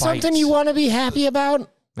 is that something you want to be happy about?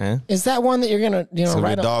 Yeah. Is that one that you're gonna,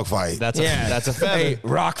 write a dog fight? That's a feather. Hey,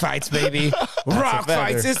 rock fights, baby. Rock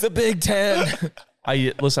fights is the Big Ten.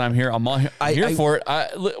 Listen, I'm here. I'm here for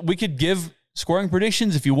it. We could give scoring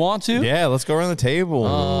predictions if you want to. Yeah, let's go around the table.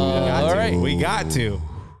 All right. We got to.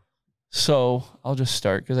 So I'll just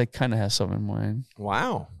start because I kind of have something in mind.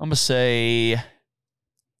 Wow. I'm going to say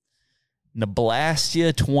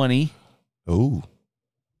Nebraska 20. Ooh.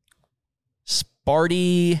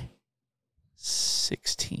 Sparty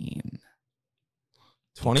 16.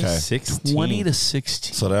 2016. 20 to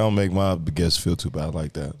 16. So that don't make my guess feel too bad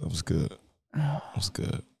like that. That was good. That was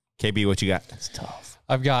good. KB, what you got? That's tough.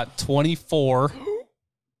 I've got 24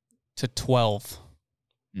 to 12.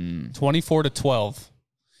 24 to 12.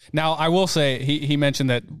 Now, I will say, he mentioned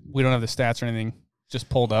that we don't have the stats or anything. just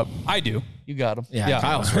pulled up. I do. You got them. Yeah,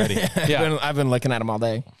 Kyle's ready. Yeah. I've been looking at them all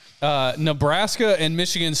day. Nebraska and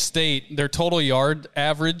Michigan State, their total yard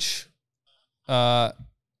average,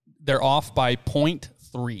 they're off by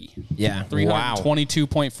 0.3. Yeah.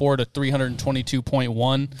 322.4 to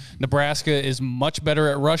 322.1. Nebraska is much better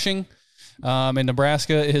at rushing, and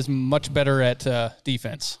Nebraska is much better at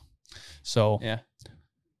defense. So, yeah.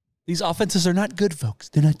 These offenses are not good, folks.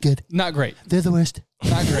 They're not good. Not great. They're the worst.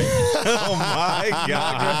 Not great. Oh my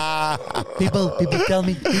God. People tell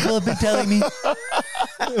me. People have been telling me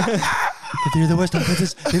that they're the worst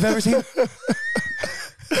offenses they've ever seen.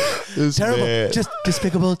 Terrible. Bad. Just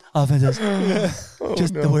despicable offenses.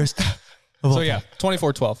 Just the worst. So, yeah,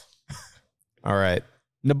 24-12. All right.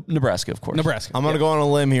 Nebraska, of course. Nebraska. I'm going to go on a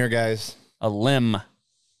limb here, guys. A limb.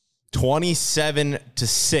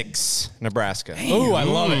 27-6, Nebraska. Oh, I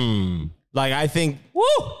love it. Like, I think,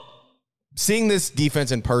 seeing this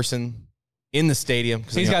defense in person in the stadium.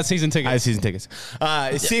 He's got season tickets. I have season tickets.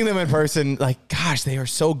 Seeing them in person, like, gosh, they are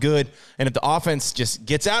so good. And if the offense just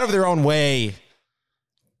gets out of their own way,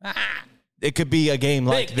 it could be a game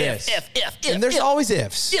like this. And there's always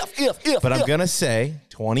ifs. But I'm going to say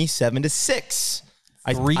 27-6.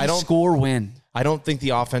 Three-score win. I don't think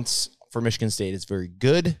the offense for Michigan State is very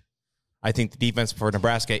good. I think the defense for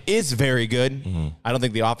Nebraska is very good. Mm-hmm. I don't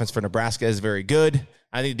think the offense for Nebraska is very good.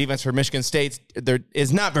 I think the defense for Michigan State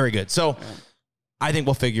is not very good. So I think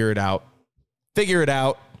we'll figure it out. Figure it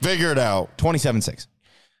out. 27-6.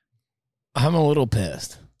 I'm a little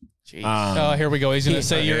pissed. Here we go. He's going to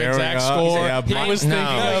say your exact score. He was thinking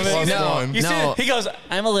of it. He goes,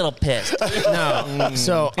 I'm a little pissed. No.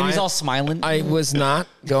 So and he's all smiling. I was not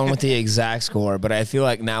going with the exact score, but I feel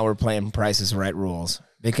like now we're playing Price is Right rules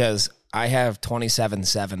because I have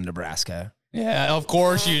 27-7 Nebraska. Yeah, of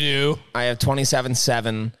course you do. I have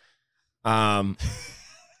 27-7.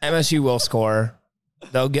 MSU will score.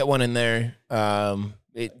 They'll get one in there.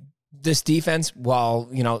 This defense, while,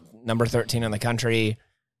 number 13 in the country,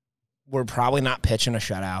 we're probably not pitching a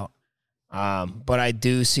shutout. But I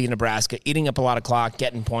do see Nebraska eating up a lot of clock,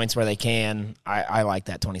 getting points where they can. I like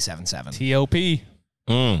that 27-7. TOP.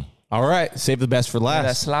 All right. Save the best for last.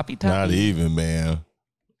 That sloppy top. Not even, man.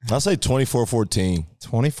 I'll say 24-14.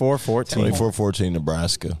 24-14. 24-14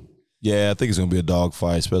 Nebraska. Yeah, I think it's going to be a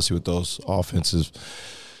dogfight, especially with those offenses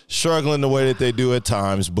struggling the way that they do at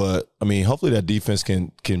times. But, hopefully that defense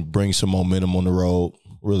can bring some momentum on the road,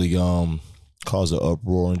 really cause an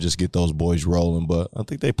uproar and just get those boys rolling. But I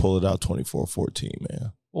think they pull it out 24-14,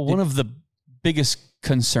 man. Well, one of the biggest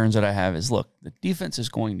concerns that I have is, look, the defense is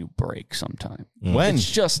going to break sometime. When? It's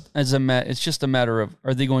just a matter of,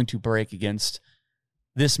 are they going to break against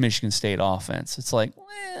this Michigan State offense? It's like,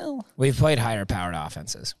 well, we've played higher powered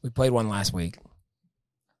offenses. We played one last week.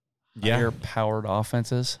 Higher powered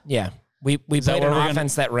offenses. Yeah. We played an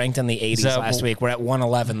offense that ranked in the 80s last week. We're at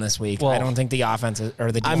 111 this week. Well, I don't think the offense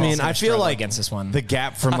or the defense I feel like against this one. The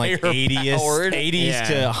gap from like 80s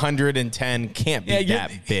to 110 can't be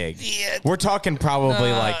that big. Yeah. We're talking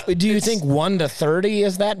probably Do you think 1 to 30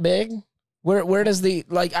 is that big? Where does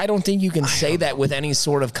I don't think you can say that with any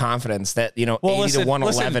sort of confidence that, 80 to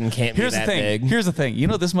 111 can't be that big. Here's the thing. You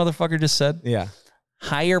know what this motherfucker just said? Yeah.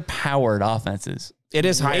 Higher powered offenses. It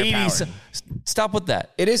is higher powered. Stop with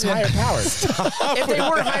that. It is higher powered. If they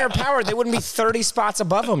weren't higher powered, they wouldn't be 30 spots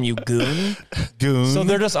above them, you goon. So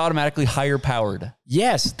they're just automatically higher powered.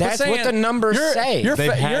 Yes, that's what the numbers say.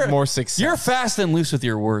 They've had more success. You're fast and loose with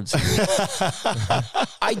your words.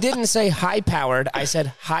 I didn't say high powered. I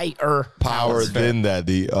said higher powered than that.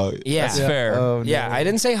 Yeah. That's fair. Oh, no. Yeah, I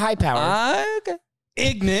didn't say high powered. Okay.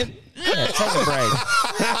 Ignorant. Yeah, take a break.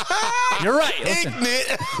 You're right. Listen,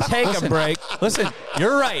 take a break. Listen,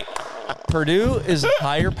 you're right. Purdue is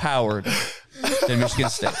higher powered than Michigan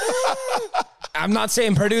State. I'm not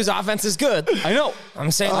saying Purdue's offense is good. I know.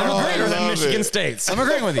 I'm saying they're greater than Michigan State's. I'm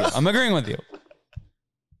agreeing with you.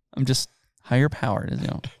 I'm just higher powered,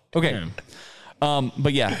 Okay.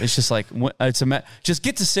 But yeah, it's just like just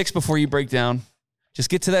get to 6 before you break down. Just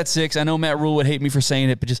get to that 6. I know Matt Rule would hate me for saying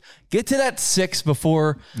it, but just get to that 6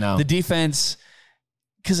 before the defense,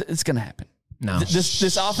 because it's going to happen. No,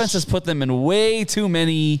 this offense has put them in way too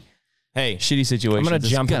many shitty situations. I'm going to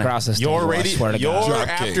jump across this. Your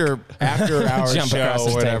after our show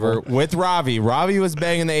or whatever with Ravi. Ravi was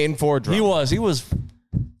banging the 8-4 drum. He was.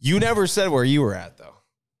 You never said where you were at though.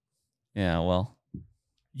 Yeah, well,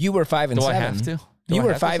 you were 5-7. Do I have to? You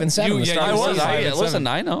were 5-7. I was. Listen,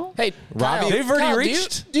 I know. Hey, Robbie, Kyle, they've already Kyle,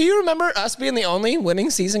 reached. Do you remember us being the only winning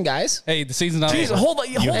season guys? Hey, the season's not Jeez, over. hold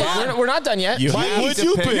on. We're not done yet.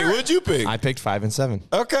 What'd you pick? I picked 5-7.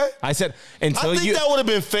 Okay. I said until I think you. that would have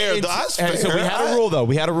been fair. That's fair. So we had a rule, though.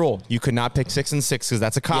 We had a rule. You could not pick 6-6 because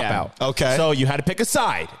that's a cop out. Okay. So you had to pick a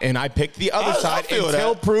side, and I picked the other side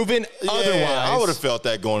until proven otherwise. I would have felt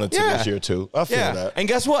that going into this year too. I feel that. And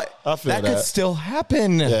guess what? I feel that could still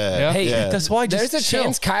happen. Yeah. Hey, that's why. There's a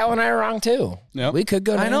chance Kyle and I are wrong too. Yep. We could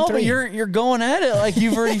go. 9-3. I know, but you're going at it like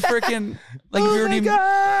you've already freaking like you've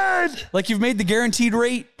already like you've made the guaranteed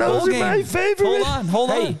rate bowl game. My favorite.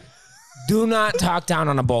 Hold on. Do not talk down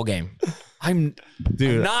on a bowl game. I'm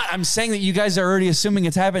not. I'm saying that you guys are already assuming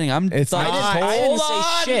it's happening. I didn't say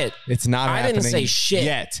shit. It's not I happening didn't say shit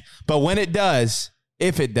yet. But when it does,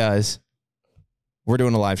 if it does, we're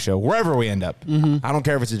doing a live show wherever we end up. I don't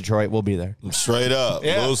care if it's in Detroit. We'll be there. Straight up.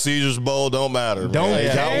 Little Caesars Bowl don't matter. Don't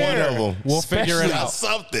man. care. Got one of them. We'll figure it out.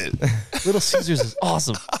 Something. Little Caesars is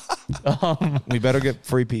awesome. We better get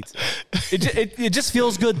free pizza. It just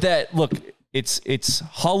feels good that look. It's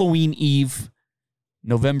Halloween Eve.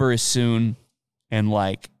 November is soon, and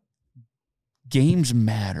like games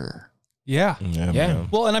matter. Yeah. Man.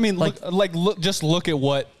 Well, and I mean, just look at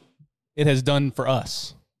what it has done for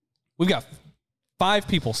us. We've got 5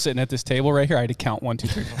 people sitting at this table right here. I had to count 1, 2,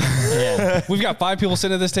 3, 4. Yeah. We've got 5 people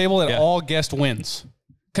sitting at this table that all guessed wins.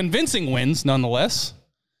 Convincing wins, nonetheless.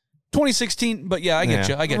 2016, but yeah, I get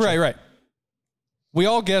you. Right. We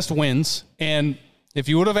all guessed wins, and if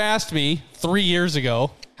you would have asked me 3 years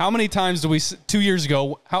ago, how many times 2 years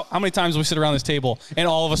ago, how many times did we sit around this table and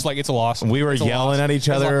all of us like, it's a loss? We were yelling at each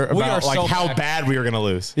other about like how bad. bad we were going to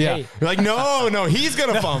lose. Yeah. We're like, no, he's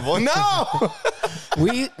going to fumble. No.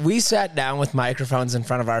 We sat down with microphones in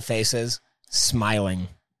front of our faces, smiling.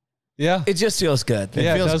 Yeah. It just feels good. It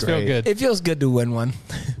does feel good. It feels good to win one.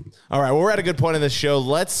 All right, well, we're at a good point in this show.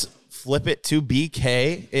 Let's flip it to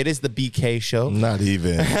BK. It is the BK show. Not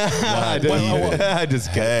even. Not even. Just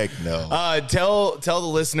heck no. Tell the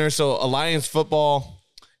listeners. So Alliance football.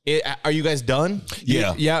 Are you guys done?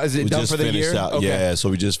 Yeah. Is it done for the year? Out. Okay. Yeah. So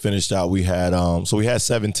we just finished out. We had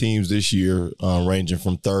 7 teams this year, ranging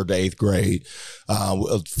from 3rd to 8th grade.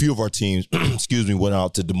 A few of our teams, went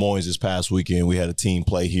out to Des Moines this past weekend. We had a team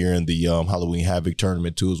play here in the Halloween Havoc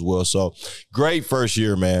tournament too as well. So great first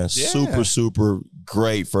year, man. Yeah. Super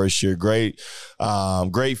great first year. Great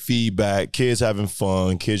feedback. Kids having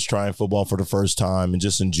fun. Kids trying football for the first time and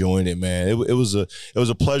just enjoying it, man. It was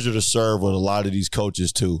a pleasure to serve with a lot of these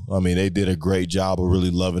coaches too. I mean, they did a great job of really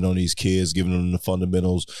loving on these kids, giving them the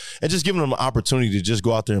fundamentals, and just giving them an opportunity to just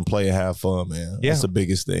go out there and play and have fun, man. Yeah. That's the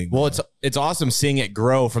biggest thing. Well, it's awesome seeing it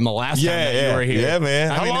grow from the last time that you were here. Yeah,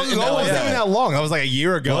 man. How long ago was it? Even that long. That was like a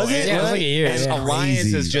year ago. Was it? Yeah, it was like a year. And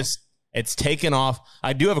Alliance is just, it's taken off.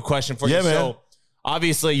 I do have a question for you. Man. So,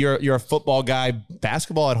 obviously, you're a football guy.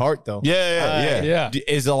 Basketball at heart, though. Yeah.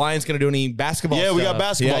 Is the Alliance going to do any basketball stuff? We got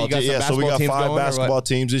basketball. So we got 5 basketball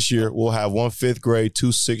teams this year. We'll have 1 5th grade, 2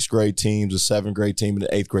 6th grade teams, a 7th grade team, and an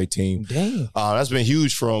 8th grade team. Dang. That's been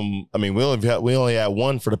huge we only had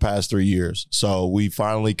 1 for the past 3 years. So we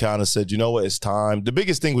finally kind of said, you know what, it's time. The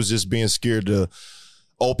biggest thing was just being scared to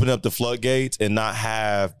open up the floodgates and not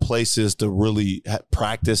have places to really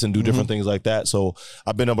practice and do different things like that. So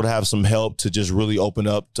I've been able to have some help to just really open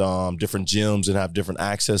up different gyms and have different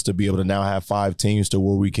access to be able to now have 5 teams to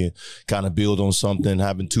where we can kind of build on something,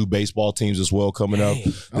 having 2 baseball teams as well coming up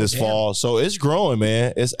this fall. So it's growing,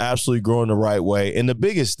 man. It's absolutely growing the right way. And the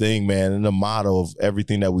biggest thing, man, and the motto of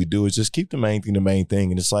everything that we do is just keep the main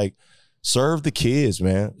thing. And it's like, serve the kids,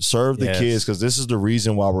 man. Serve the kids, because this is the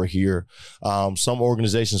reason why we're here. Some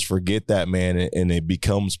organizations forget that, man, and it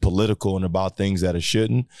becomes political and about things that it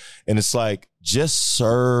shouldn't. And it's like, just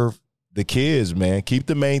serve the kids, man. Keep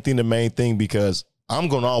the main thing, because I'm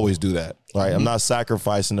going to always do that, right? I'm not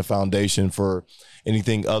sacrificing the foundation for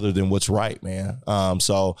anything other than what's right, man.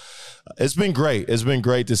 So it's been great. It's been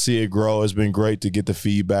great to see it grow. It's been great to get the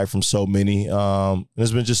feedback from so many. And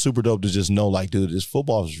it's been just super dope to just know, like, dude, this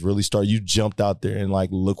football has really started. You jumped out there and, like,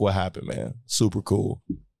 look what happened, man. Super cool.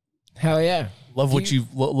 Hell yeah. Love what you've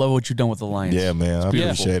done with the Lions. Yeah, man. I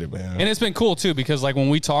appreciate it, man. And it's been cool too, because like when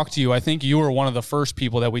we talked to you, I think you were one of the first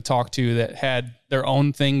people that we talked to that had their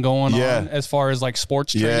own thing going on as far as like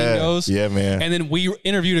sports training goes. Yeah, man. And then we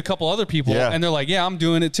interviewed a couple other people and they're like, yeah, I'm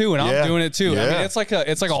doing it too. And I'm doing it too. Yeah. I mean, it's like a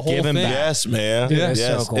whole thing. Yes, man. Yeah.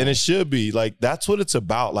 Yes. So cool. And it should be like, that's what it's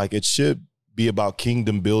about. Like, it should be about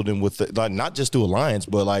kingdom building with like, not just through Alliance,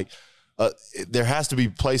 but like there has to be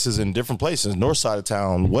places in different places, north side of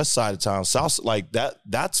town, west side of town, south, like that.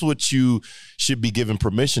 That's what you should be given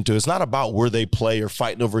permission to. It's not about where they play or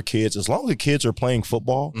fighting over kids. As long as the kids are playing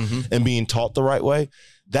football and being taught the right way,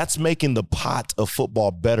 that's making the pot of football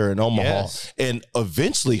better in Omaha. Yes. And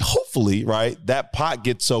eventually, hopefully, right, that pot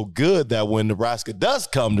gets so good that when Nebraska does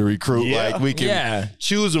come to recruit, like we can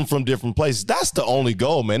choose them from different places. That's the only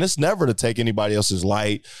goal, man. It's never to take anybody else's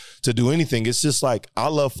light, to do anything. It's just like, I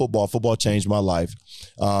love football. Football changed my life.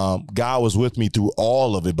 God was with me through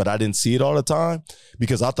all of it, but I didn't see it all the time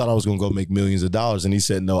because I thought I was going to go make millions of dollars. And he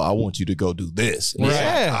said, no, I want you to go do this. And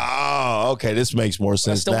oh, okay, this makes more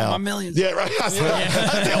sense I still now. want my millions. Yeah, right. I still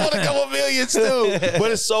want a couple millions too.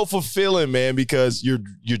 But it's so fulfilling, man, because you're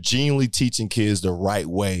genuinely teaching kids the right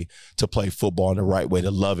way to play football and the right way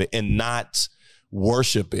to love it and not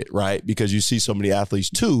worship it, right? Because you see so many athletes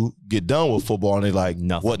too get done with football and they're like,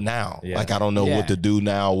 what now? Yeah. Like, I don't know what to do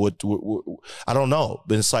now. What I don't know.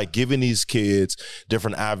 But it's like giving these kids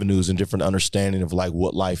different avenues and different understanding of like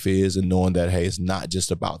what life is and knowing that, hey, it's not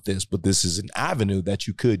just about this, but this is an avenue that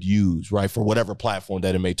you could use, right? For whatever platform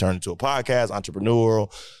that it may turn into, a podcast,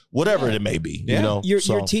 entrepreneurial, whatever it may be, you know?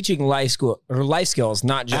 You're teaching life skills,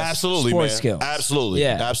 not just sports skills. Absolutely.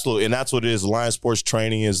 Yeah. Absolutely. And that's what it is. Alliance Sports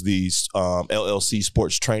Training is the LLC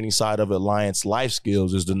sports training side of it. Alliance Life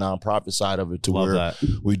Skills is the nonprofit side of it, to where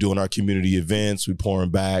we're doing our community events, we're pouring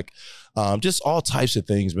back. Just all types of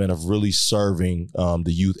things, man, of really serving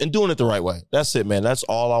the youth and doing it the right way. That's it, man. That's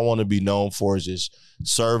all I want to be known for, is just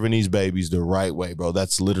serving these babies the right way, bro.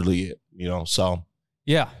 That's literally it, you know? So.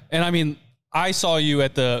 Yeah. And I mean, I saw you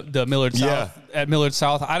at the Millard South. At Millard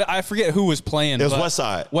South, I forget who was playing. It was West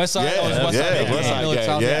Side. West Side. Yeah, It was West Side. West Side Millard game.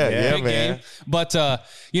 South. Yeah, Big game. But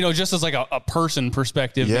just as like a person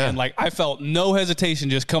perspective, man, like I felt no hesitation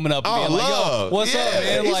just coming up and being like, "Yo, what's up,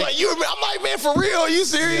 man?" He's like, "You?" I'm like, "Man, for real? Are you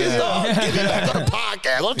serious? Dog? Get me back on the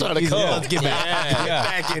podcast. I'm trying to come. Let's get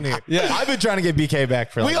back in here." Yeah, I've been trying to get BK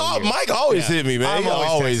back for. Mike always hit me, man. He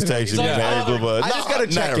always texts me, man. I just gotta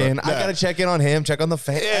check in. I gotta check in on him. Check on the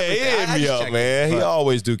fans. Yeah, he hit me up, man. He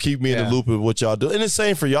always do. Keep me in the loop of what y'all do, and the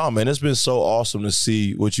same for y'all, man. It's been so awesome to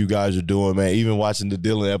see what you guys are doing, man. Even watching the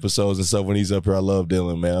Dylan episodes and stuff when he's up here. I love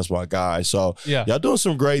Dylan, man. That's my guy. So y'all doing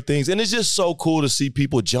some great things, and it's just so cool to see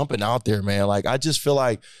people jumping out there, man. Like, I just feel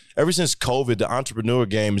like ever since COVID, the entrepreneur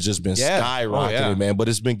game has just been skyrocketing, man. But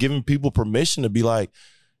it's been giving people permission to be like,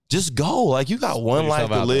 just go. Like, you got one life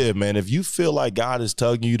to live, man. If you feel like God is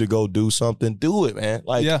tugging you to go do something, do it, man.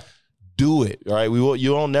 Like, do it, right?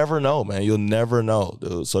 You'll never know, man. You'll never know,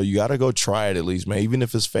 dude. So you got to go try it at least, man. Even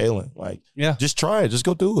if it's failing, like, just try it. Just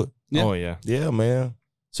go do it. Yeah. Oh yeah, yeah, man.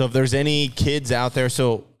 So if there's any kids out there,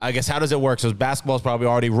 so I guess how does it work? So basketball's probably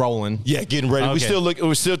already rolling. Yeah, getting ready. Okay.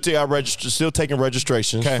 We're still taking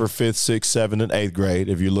registrations for 5th, 6th, 7th, and 8th grade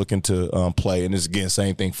if you're looking to play. And it's, again,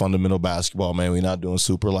 same thing, fundamental basketball, man. We're not doing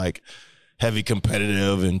super like heavy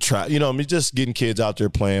competitive and just getting kids out there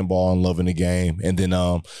playing ball and loving the game. And then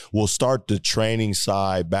we'll start the training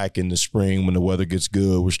side back in the spring when the weather gets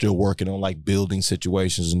good. We're still working on like building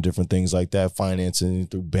situations and different things like that, financing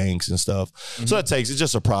through banks and stuff. Mm-hmm. So it's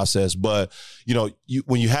just a process. But,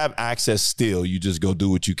 when you have access still, you just go do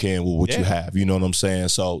what you can with what you have. You know what I'm saying?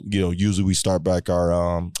 So, usually we start back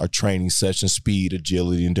our training session, speed,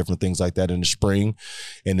 agility, and different things like that in the spring.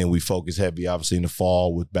 And then we focus heavy, obviously, in the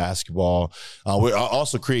fall with basketball. We're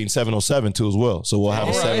also creating 707 too as well. So we'll have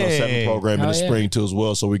a 707 program in the spring too as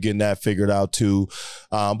well. So we're getting that figured out too.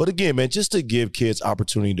 But again, man, just to give kids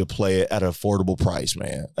opportunity to play it at an affordable price,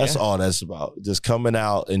 man. That's all that's about. Just coming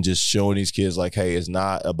out and just showing these kids like, hey, it's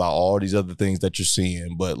not about all these other things that you're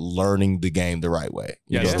seeing, but learning the game the right way.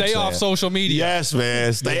 Yeah, stay off social media. Yes,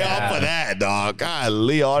 man. Stay off of that, dog.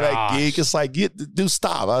 Golly, all that geek. It's like,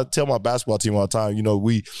 stop. I tell my basketball team all the time,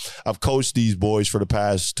 I've coached these boys for the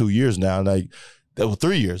past 2 years now. And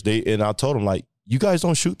 3 years. And I told them, like, you guys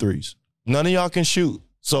don't shoot threes. None of y'all can shoot.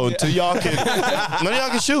 So until y'all can, none of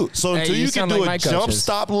y'all can shoot. So until you can do a jump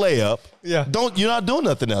stop layup, you're not doing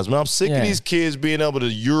nothing else, man. I'm sick of these kids being able to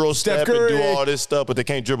Euro step and do all this stuff, but they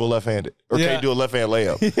can't dribble left-handed or can't do a left-hand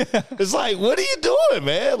layup. It's like, what are you doing,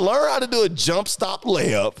 man? Learn how to do a jump stop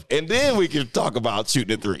layup, and then we can talk about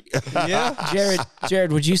shooting a three.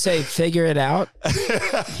 Jared, would you say figure it out?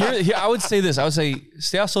 Here, I would say this. I would say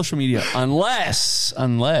stay off social media unless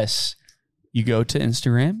you go to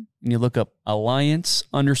Instagram and you look up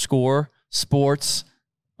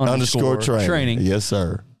Alliance_sports_training. Yes,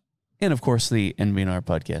 sir. And of course, the NBNR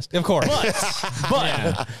podcast. Of course.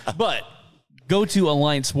 But go to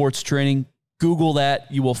Alliance Sports Training. Google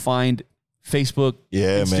that. You will find Facebook,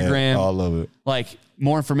 Instagram. Man, all of it. Like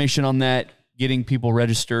more information on that, getting people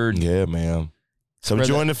registered. Yeah, man. So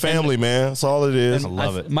join the family, man. That's all it is. I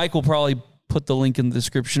love it. Mike will probably put the link in the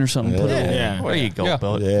description or something. Put it in. Yeah. There you go,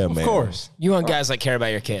 Bill. Yeah, Of man. course. You want guys that care about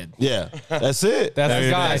your kid. Yeah, that's it. That's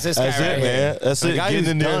the guy. That's this guy That's right it, here. man. That's it. Getting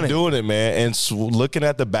in there and doing it, man. And looking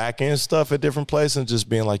at the back end stuff at different places and just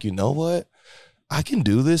being like, you know what? I can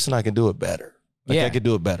do this and I can do it better. I could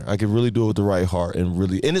do it better. I could really do it with the right heart and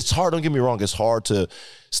it's hard. Don't get me wrong. It's hard to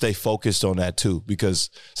stay focused on that too, because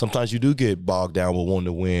sometimes you do get bogged down with wanting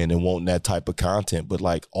to win and wanting that type of content, but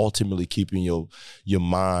like ultimately keeping your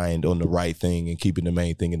mind on the right thing and keeping the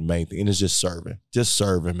main thing. And it's just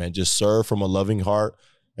serving, man. Just serve from a loving heart.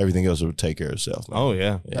 Everything else will take care of itself, man. Oh,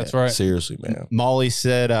 yeah. That's right. Seriously, man. Molly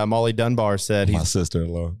Dunbar said My he's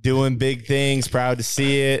sister-in-law. doing big things. Proud to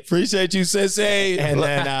see it. Appreciate you, Sensei. And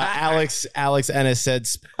then Alex Ennis said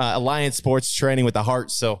Alliance Sports Training with the Heart.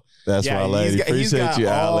 So that's my lady. Appreciate you,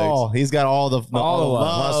 Alex. He's got all the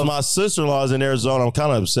love. My sister-in-law is in Arizona. I'm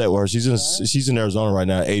kind of upset with her. She's in Arizona right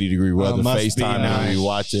now, 80-degree weather. FaceTime and we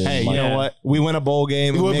watching. Hey, you know what? We win a bowl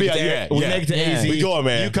game. We make it to AZ. We going,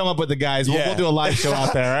 man. You come up with the guys. We'll do a live show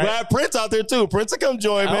out there, right? We have Prince out there too. Prince will come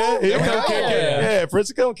join, man. He'll come kick it. Yeah,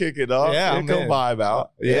 Prince will come kick it, dog. Yeah, he'll come vibe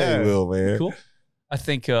out. Yeah, he will, man. Cool. I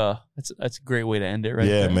think that's a great way to end it, right?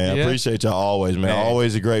 Yeah, there. man. Yeah. Appreciate y'all always, man.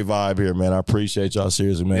 Always a great vibe here, man. I appreciate y'all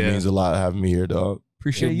seriously, man. It means a lot having me here, dog.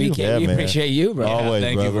 Appreciate you. BK, we appreciate you, bro. Always,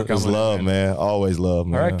 thank you brother. for coming It's love, man. Always love,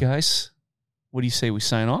 man. All right, guys. What do you say we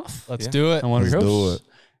sign off? Let's do it. I want to Let's do it.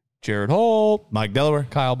 Jared Holt, Mike Delaware,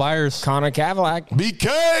 Kyle Byers, Connor Cavalack. BK!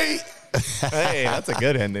 Hey, that's a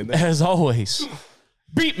good ending. As always,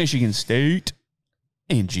 beat Michigan State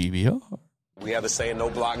and GBR. We have a saying, no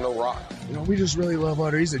block, no rock. You know, we just really love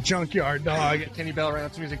Otter. He's a junkyard dog. Kenny Bell ran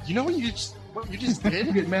up to me. He's like, you know what you just did?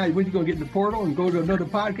 You get mad when you go get in the portal and go to another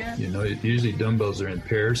podcast? You know, usually dumbbells are in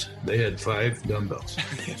pairs. They had 5 dumbbells.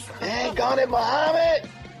 Dang on it, Muhammad.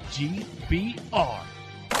 GBR.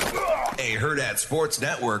 A Herd at Sports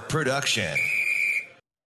Network production.